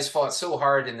 you guys fought so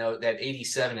hard in that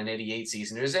 87 and 88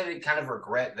 season. Is there any kind of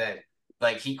regret that,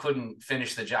 like, he couldn't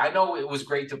finish the job? I know it was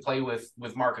great to play with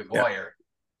Mark Aguirre,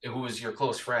 who was your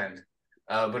close friend.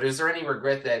 But is there any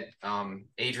regret that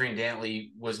Adrian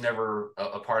Dantley was never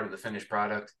a part of the finished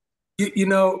product?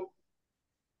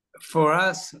 For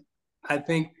us, I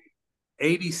think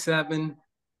 87,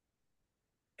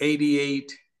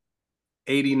 88,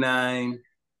 89,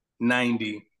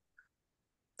 90,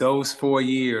 those 4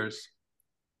 years,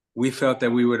 we felt that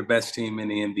we were the best team in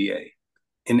the NBA.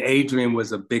 And Adrian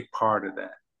was a big part of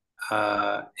that.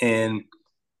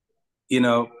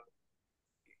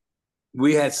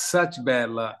 We had such bad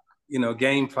luck.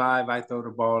 Game 5, I throw the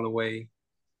ball away.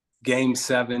 Game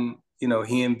 7,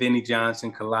 he and Vinnie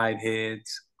Johnson collide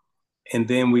heads. And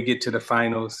then we get to the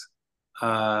finals,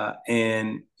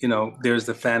 and there's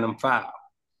the phantom foul.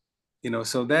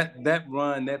 So that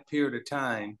run, that period of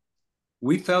time,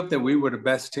 we felt that we were the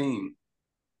best team,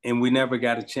 and we never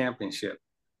got a championship.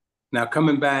 Now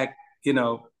coming back,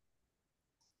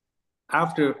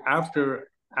 after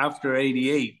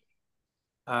 88,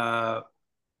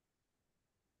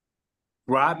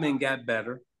 Rodman got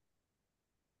better,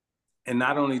 and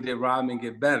not only did Rodman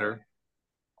get better,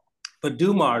 but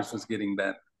Dumars was getting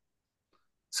better.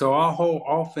 So our whole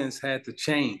offense had to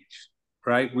change,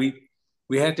 right? We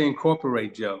had to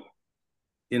incorporate Joe.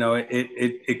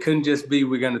 It couldn't just be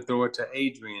we're going to throw it to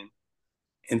Adrian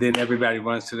and then everybody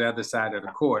runs to the other side of the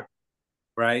court,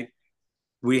 right?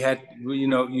 You got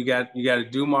a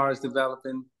Dumars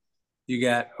developing, you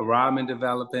got a Rodman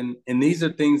developing, and these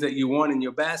are things that you want in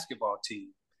your basketball team.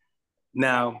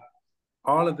 Now,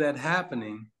 all of that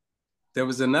happening, there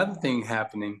was another thing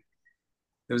happening.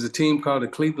 There was a team called the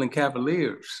Cleveland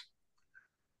Cavaliers,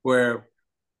 where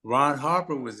Ron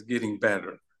Harper was getting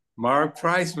better. Mark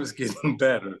Price was getting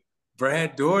better.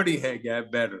 Brad Daugherty had got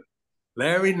better.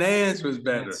 Larry Nance was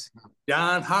better.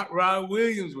 John Hot Rod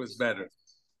Williams was better.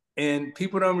 And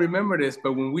people don't remember this,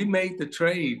 but when we made the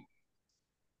trade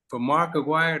for Mark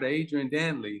Aguirre to Adrian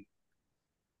Dantley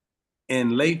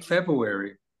in late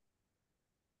February,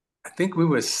 I think we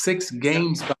were 6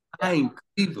 games behind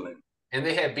Cleveland. And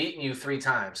they had beaten you 3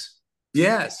 times.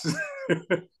 Yes.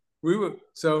 We were,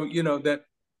 so that,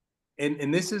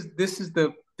 and this is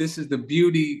the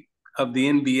beauty of the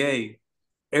NBA.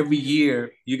 Every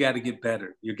year you got to get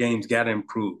better. Your game's got to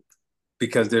improve,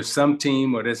 because there's some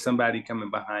team or there's somebody coming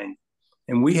behind.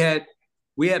 And we had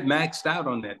maxed out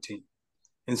on that team.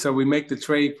 And so we make the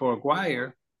trade for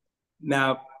Aguirre.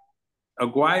 Now,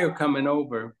 Aguirre coming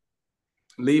over,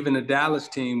 leaving the Dallas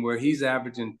team where he's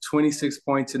averaging 26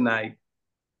 points a night,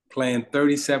 playing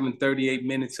 37, 38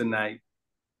 minutes a night.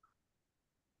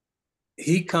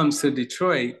 He comes to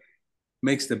Detroit,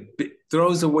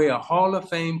 throws away a Hall of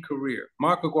Fame career.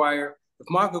 Mark Aguirre, if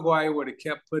Mark Aguirre would have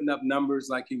kept putting up numbers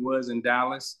like he was in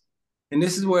Dallas, and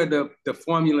this is where the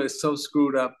formula is so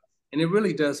screwed up, and it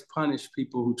really does punish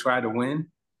people who try to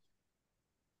win.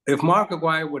 If Mark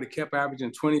Aguirre would have kept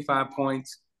averaging 25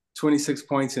 points, 26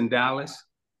 points in Dallas,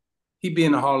 he'd be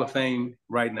in the Hall of Fame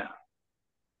right now,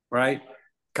 right?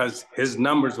 Because his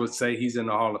numbers would say he's in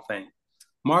the Hall of Fame.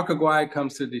 Mark Aguirre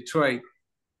comes to Detroit,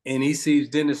 and he sees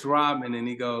Dennis Rodman, and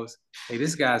he goes, hey,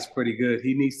 this guy's pretty good.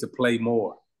 He needs to play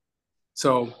more.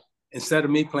 So instead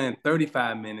of me playing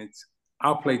 35 minutes,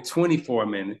 I'll play 24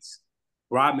 minutes.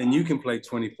 Rodman, you can play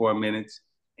 24 minutes,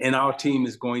 and our team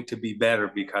is going to be better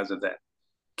because of that.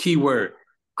 Keyword,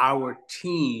 our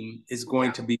team is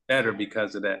going to be better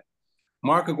because of that.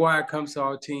 Mark Aguirre comes to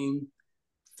our team,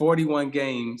 41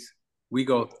 games, we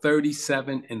go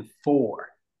 37-4.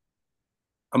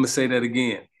 I'm gonna say that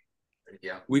again.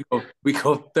 Yeah. We go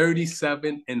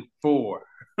 37-4.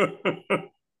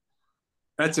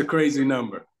 That's a crazy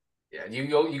number. Yeah, you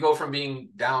go from being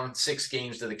down 6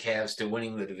 games to the Cavs to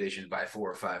winning the division by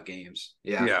 4 or 5 games.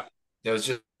 Yeah. It was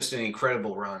just an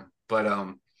incredible run.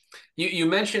 But you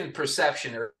mentioned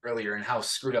perception earlier and how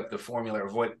screwed up the formula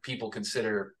of what people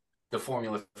consider the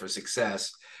formula for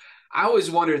success. I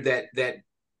always wondered that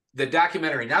the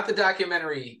documentary, not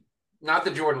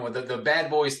the Jordan one, the Bad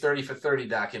Boys 30 for 30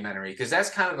 documentary, because that's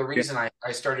kind of the reason I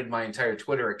started my entire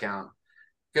Twitter account.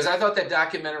 Because I thought that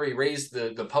documentary raised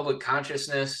the public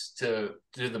consciousness to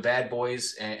the Bad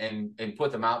Boys and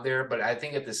put them out there. But I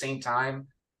think at the same time,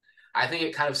 I think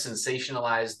it kind of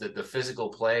sensationalized the physical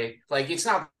play. Like, it's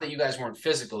not that you guys weren't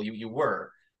physical, you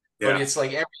were. But it's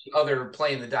like every other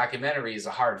play in the documentary is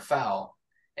a hard foul.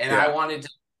 And I wanted to,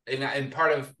 and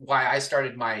part of why I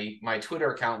started my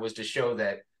Twitter account was to show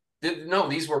that, no,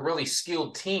 these were really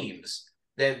skilled teams,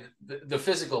 that the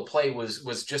physical play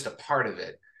was just a part of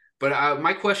it. But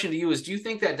my question to you is, do you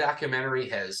think that documentary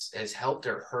has helped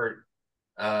or hurt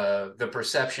the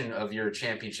perception of your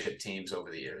championship teams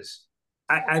over the years?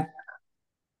 I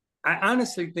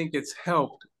honestly think it's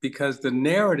helped because the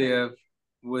narrative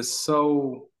was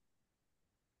so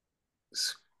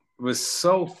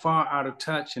far out of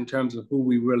touch in terms of who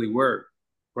we really were,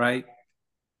 right?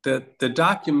 The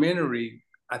documentary,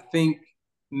 I think,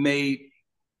 made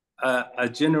a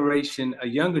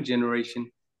younger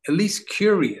generation, at least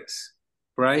curious,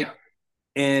 right?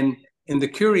 And the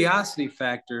curiosity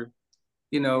factor,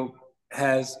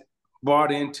 has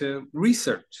brought into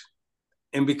research.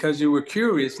 And because you were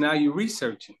curious, now you're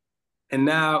researching. And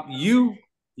now you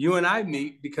and I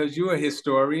meet because you're a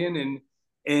historian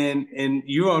and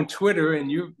you're on Twitter and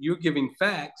you're giving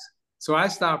facts. So I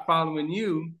started following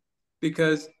you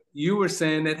because you were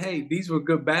saying that, hey, these were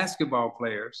good basketball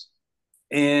players.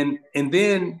 And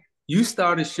then you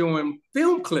started showing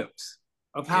film clips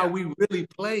of how we really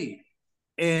played.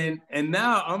 And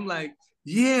now I'm like,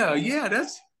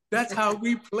 that's how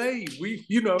we played. We,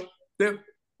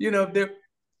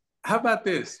 how about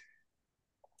this?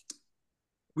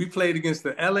 We played against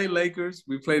the LA Lakers.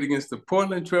 We played against the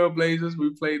Portland Trailblazers.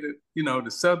 We played,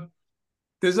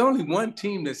 There's only one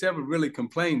team that's ever really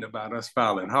complained about us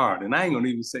fouling hard, and I ain't gonna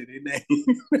even say their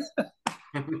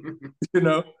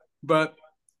name. But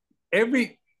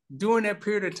during that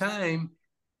period of time,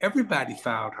 everybody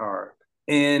fouled hard,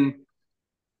 and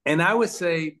I would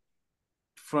say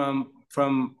from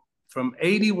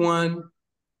 81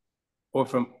 or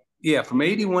from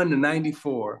 81 to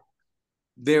 94.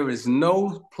 There is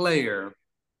no player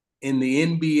in the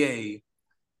NBA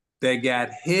that got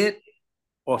hit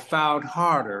or fouled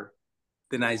harder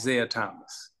than Isiah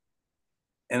Thomas.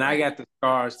 And I got the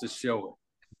scars to show it.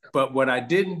 But what I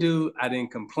didn't do, I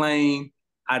didn't complain.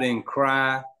 I didn't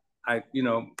cry. I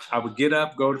would get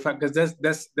up, go to fight, because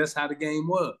that's how the game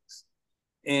was.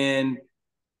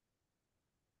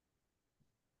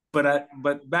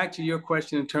 But back to your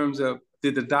question in terms of,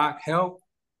 did the doc help?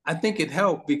 I think it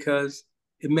helped because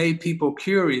it made people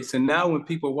curious. And now when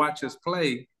people watch us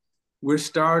play, we are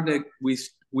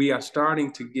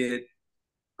starting to get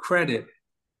credit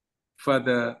for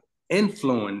the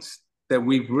influence that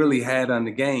we've really had on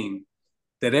the game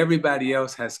that everybody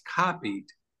else has copied,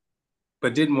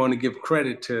 but didn't want to give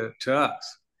credit to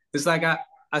us. It's like I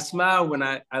smile when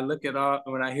I look at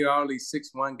when I hear all these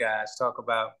 6'1" guys talk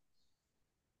about,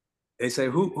 they say,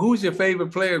 who's your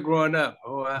favorite player growing up?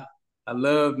 Oh, I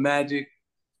love Magic.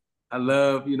 I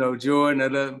love,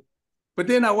 Jordan. But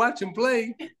then I watch him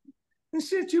play, and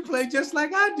shit, you play just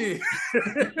like I did.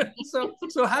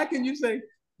 So how can you say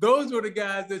those were the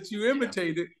guys that you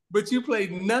imitated, but you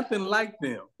played nothing like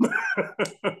them?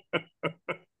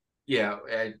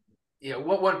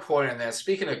 One point on that.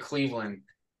 Speaking of Cleveland,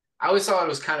 I always thought it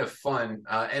was kind of fun,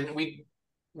 and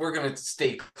we're going to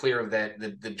stay clear of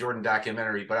the Jordan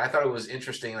documentary, but I thought it was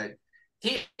interesting that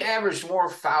he averaged more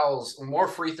fouls, more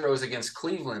free throws against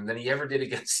Cleveland than he ever did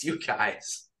against you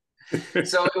guys.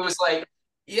 So it was like,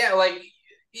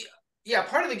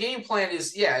 part of the game plan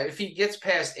is, if he gets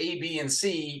past A, B, and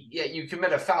C, you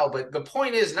commit a foul. But the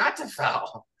point is not to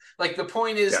foul. Like, the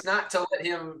point is not to let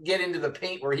him get into the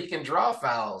paint where he can draw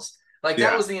fouls. Like,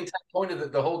 that was the entire point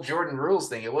of the whole Jordan rules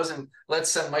thing. It wasn't,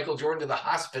 let's send Michael Jordan to the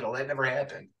hospital. That never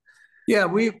happened. Yeah,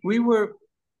 we were...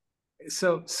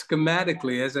 So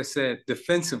schematically, as I said,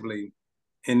 defensively,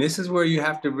 and this is where you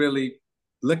have to really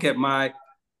look at my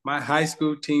my high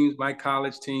school teams, my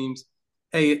college teams.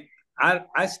 Hey,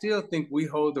 I still think we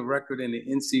hold the record in the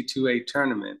NC2A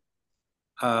tournament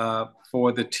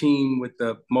for the team with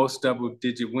the most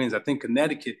double-digit wins. I think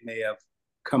Connecticut may have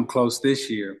come close this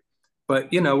year,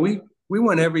 but we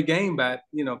won every game by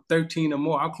 13 or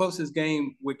more. Our closest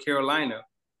game with Carolina,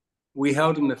 we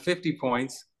held them to 50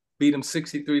 points, beat them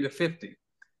 63-50.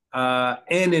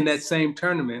 And in that same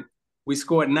tournament, we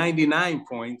scored 99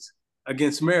 points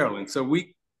against Maryland. So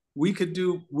we could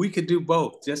do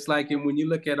both. Just like when you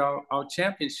look at our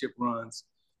championship runs,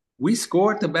 we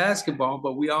scored the basketball,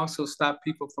 but we also stopped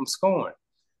people from scoring.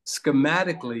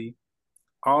 Schematically,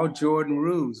 all Jordan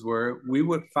rules were we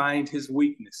would find his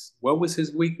weakness. What was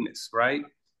his weakness, right?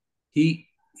 He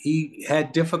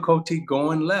had difficulty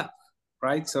going left,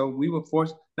 right? So we were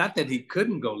forced, not that he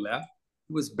couldn't go left,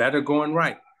 he was better going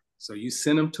right. So you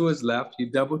send him to his left, you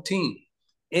double team.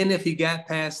 And if he got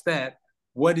past that,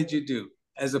 what did you do?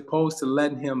 As opposed to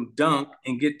letting him dunk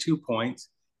and get 2 points,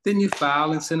 then you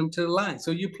foul and send him to the line. So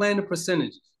you're playing the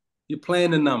percentages, you're playing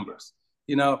the numbers.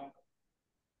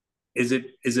 Is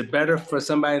it better for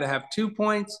somebody to have 2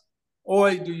 points, or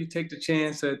do you take the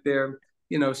chance that they're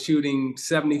shooting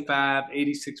 75,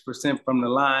 86% from the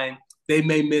line? They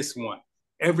may miss one.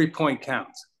 Every point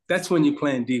counts. That's when you're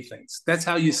playing defense. That's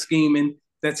how you're scheming.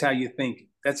 That's how you're thinking.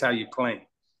 That's how you're playing.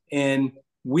 And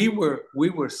we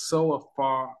were so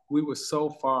far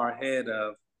ahead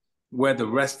of where the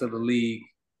rest of the league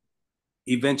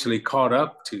eventually caught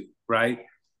up to, right?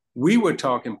 We were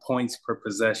talking points per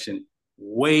possession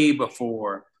way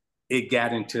before it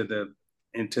got into the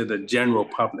general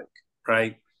public,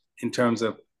 right? In terms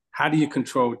of how do you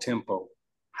control tempo?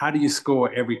 How do you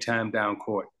score every time down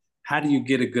court? How do you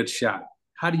get a good shot?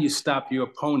 How do you stop your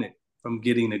opponent from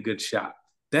getting a good shot?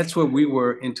 That's where we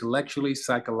were intellectually,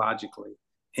 psychologically.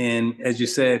 And as you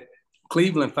said,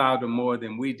 Cleveland fouled them more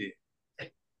than we did.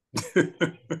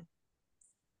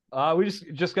 We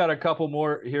just got a couple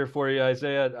more here for you,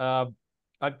 Isiah.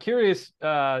 I'm curious.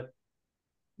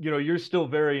 You're still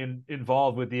very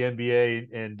involved with the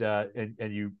NBA,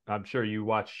 and you, I'm sure you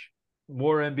watch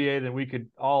more NBA than we could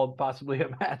all possibly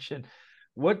imagine.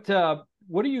 What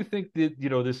do you think that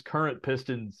this current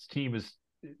Pistons team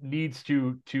needs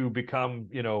to become?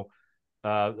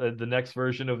 The next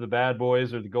version of the Bad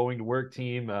Boys or the Going to Work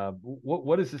team.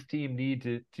 What does this team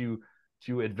need to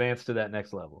advance to that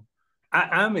next level?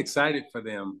 I'm excited for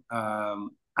them.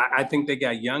 I think they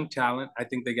got young talent. I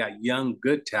think they got young,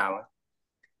 good talent.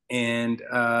 And,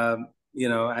 I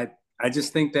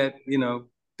just think that,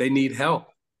 they need help,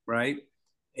 right?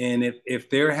 And if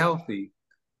they're healthy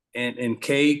and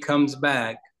K comes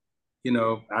back,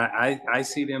 I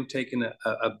see them taking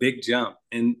a big jump.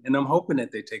 And I'm hoping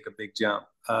that they take a big jump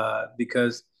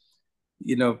because,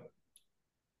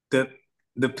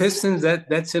 the Pistons,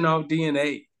 that's in our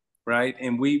DNA, right?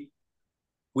 And we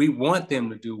want them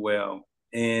to do well.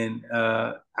 And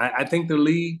I think the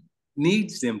league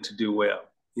needs them to do well.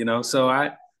 So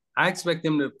I expect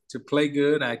them to play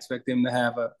good. I expect them to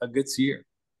have a good year.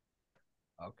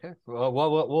 Okay. Well,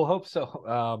 we'll hope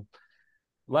so.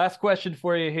 Last question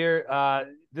for you here.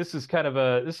 This is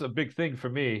a big thing for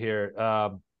me here.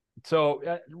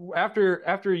 So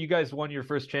after you guys won your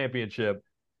first championship,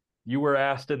 you were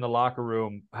asked in the locker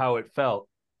room how it felt.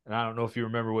 And I don't know if you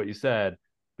remember what you said,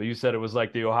 but you said it was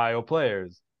like the Ohio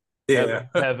players. Yeah.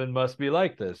 Heaven must be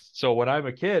like this. So when I'm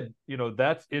a kid,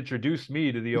 that's introduced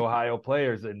me to the Ohio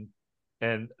players and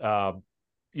a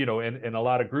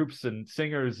lot of groups and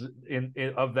singers in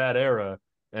of that era.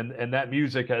 And that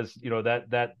music has,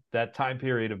 that time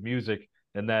period of music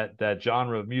and that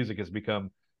genre of music has become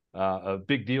a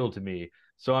big deal to me.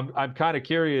 So I'm kind of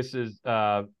curious,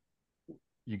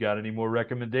 you got any more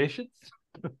recommendations?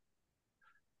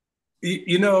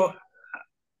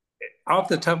 Off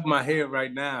the top of my head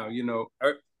right now,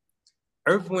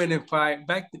 Earth, Wind and Fire,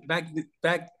 back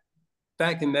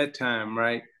in that time,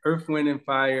 right? Earth, Wind and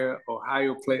Fire,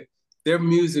 Ohio play, their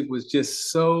music was just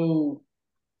so,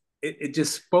 it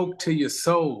just spoke to your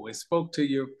soul. It spoke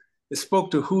to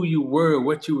who you were,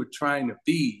 what you were trying to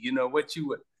be, what you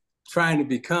were trying to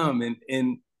become.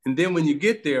 And then when you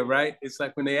get there, right? It's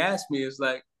like when they asked me, it's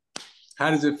like, how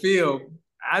does it feel?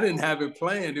 I didn't have it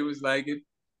planned. It was like, it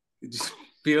just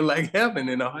feel like heaven,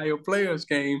 and Ohio players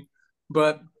came.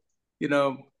 But,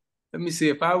 let me see,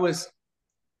 if I was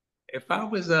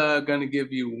going to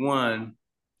give you one,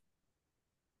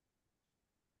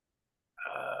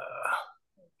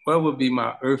 what would be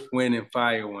my Earth, Wind, and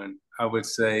Fire one? I would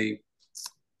say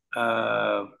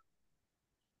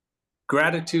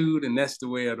Gratitude, and That's the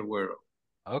Way of the World.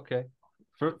 Okay.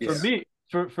 For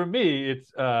me,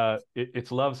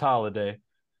 it's Love's Holiday.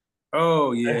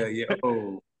 Oh yeah, yeah.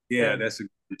 Oh yeah, and that's a good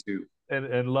one too.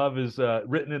 and love is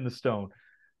written in the stone.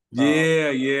 Uh, Yeah,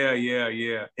 yeah, yeah,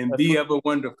 yeah. And that's be what, ever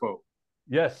wonderful.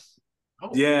 yes, Oh,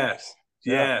 Yes,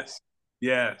 yeah. yes,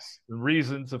 yes,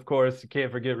 Reasons, of course, you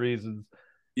can't forget reasons.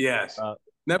 yes. Uh,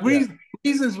 Now, yeah.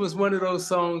 Reasons was one of those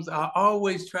songs I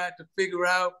always tried to figure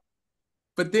out,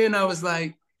 but then I was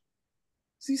like,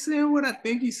 is he saying what I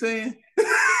think he's saying?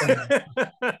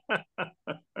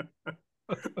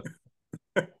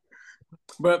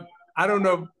 But I don't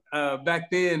know.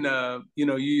 Back then,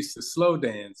 you used to slow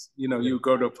dance. You would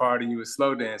go to a party, you would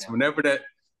slow dance. yeah.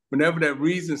 Whenever that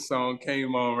Reason song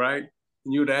came on, right,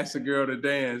 and you would ask a girl to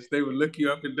dance, they would look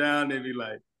you up and down. They'd be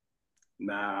like,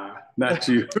 "Nah, not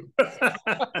you."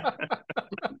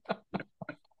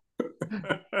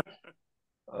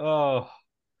 Oh,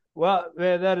 well,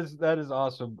 man, that is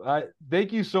awesome. I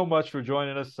thank you so much for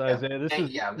joining us, Yeah. Isaiah. This And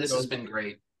is, yeah, this has been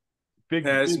great. big,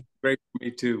 Yeah, it's big. great for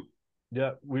me too.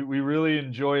 Yeah, we really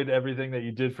enjoyed everything that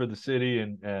you did for the city,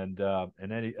 and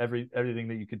everything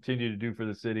that you continue to do for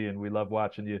the city, and we love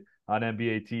watching you on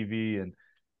NBA TV. And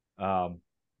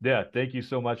yeah, thank you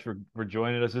so much for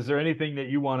joining us. Is there anything that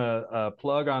you want to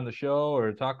plug on the show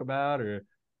or talk about, or?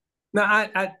 Now,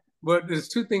 well, there's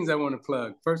two things I want to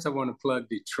plug. First, I want to plug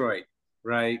Detroit,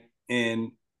 right?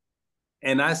 And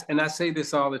I say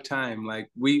this all the time, like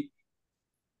we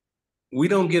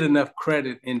don't get enough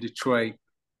credit in Detroit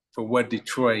for what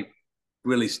Detroit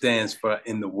really stands for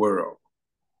in the world,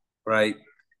 right?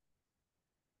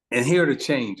 And here are the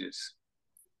changes.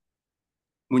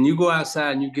 When you go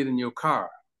outside and you get in your car,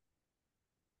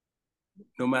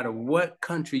 no matter what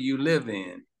country you live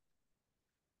in,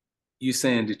 you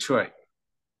saying Detroit.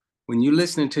 When you're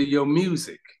listening to your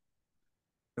music,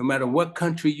 no matter what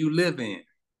country you live in,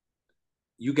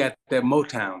 you got that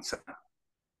Motown sound,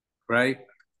 right?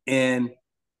 And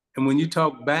and when you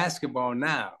talk basketball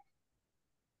now,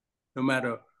 no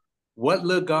matter what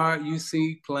little guard you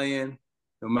see playing,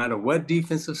 no matter what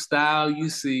defensive style you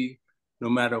see, no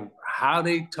matter how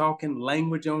they talking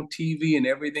language on TV and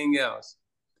everything else,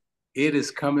 it is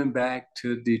coming back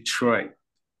to Detroit.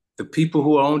 The people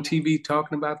who are on TV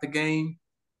talking about the game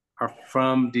are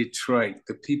from Detroit.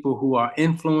 The people who are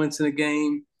influencing the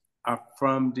game are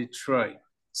from Detroit.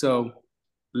 So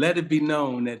let it be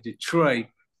known that Detroit,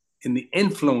 in the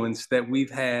influence that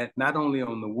we've had, not only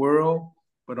on the world,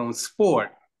 but on sport,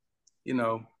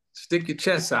 stick your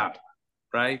chest out,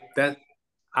 right? That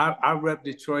I rep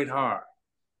Detroit hard.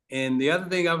 And the other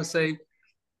thing I would say,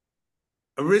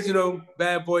 original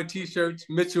Bad Boy T-shirts,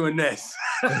 Mitchell and Ness.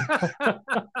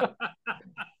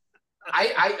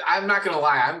 I'm not gonna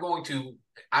lie.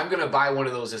 I'm gonna buy one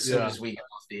of those as soon as we get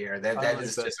off the air. That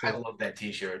is just, I love that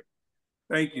T-shirt.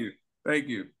 Thank you.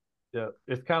 Yeah,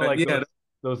 it's kind of like yeah,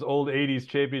 those old '80s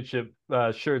championship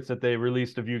shirts that they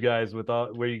released of you guys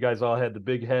where you guys all had the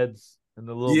big heads and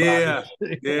the little yeah,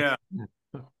 bodies. yeah.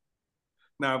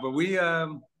 No, but we,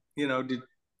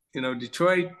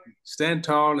 Detroit, stand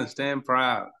tall and stand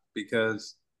proud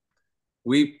because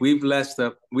we've left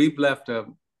a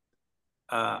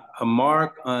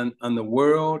mark on the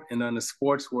world and on the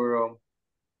sports world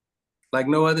like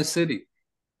no other city.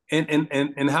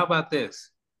 And how about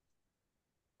this?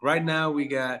 Right now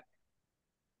I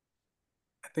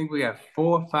think we got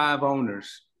 4 or 5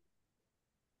 owners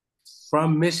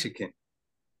from Michigan.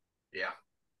 Yeah.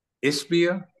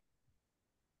 Ishbia,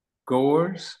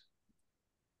 Gores,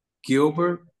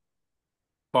 Gilbert,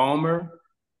 Balmer,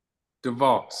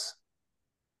 DeVos.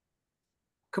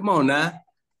 Come on now.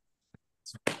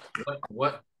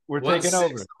 What? We're taking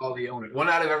over. All the owners. 1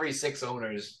 out of every 6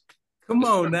 owners. Come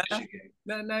on now.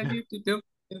 Now you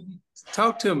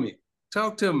talk to me.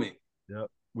 Yep,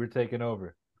 we're taking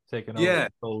over. Taking over Yeah.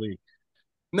 the whole league.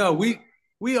 No, we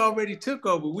already took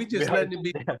over. We just letting it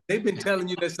be. They've been telling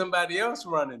you that somebody else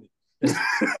running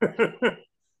it.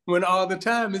 When all the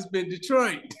time it's been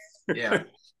Detroit. Yeah.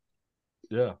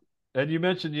 Yeah. And you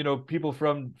mentioned, people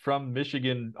from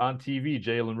Michigan on TV,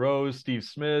 Jalen Rose, Steve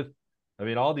Smith. I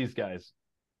mean, all these guys,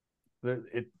 they're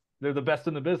the best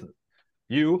in the business.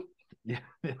 Yeah.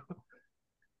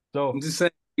 So I'm just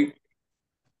saying.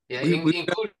 Yeah,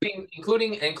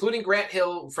 including Grant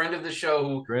Hill, friend of the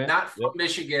show, who not from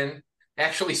Michigan,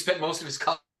 actually spent most of his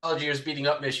college years beating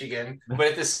up Michigan, but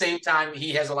at the same time, he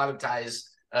has a lot of ties.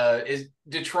 As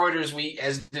Detroiters,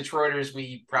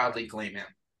 we proudly claim him.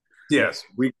 Yes,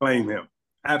 we claim him.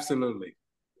 Absolutely.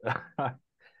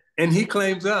 And he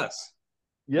claims us.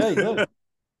 Yeah, he does.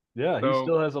 Yeah, So, he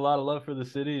still has a lot of love for the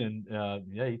city, and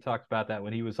he talked about that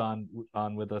when he was on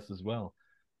with us as well.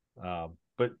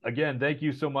 But again, thank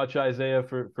you so much, Isiah,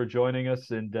 for joining us,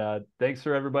 and thanks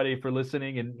for everybody for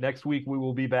listening. And next week we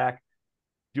will be back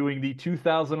doing the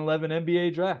 2011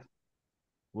 NBA draft.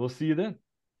 We'll see you then.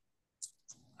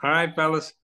 All right, fellas.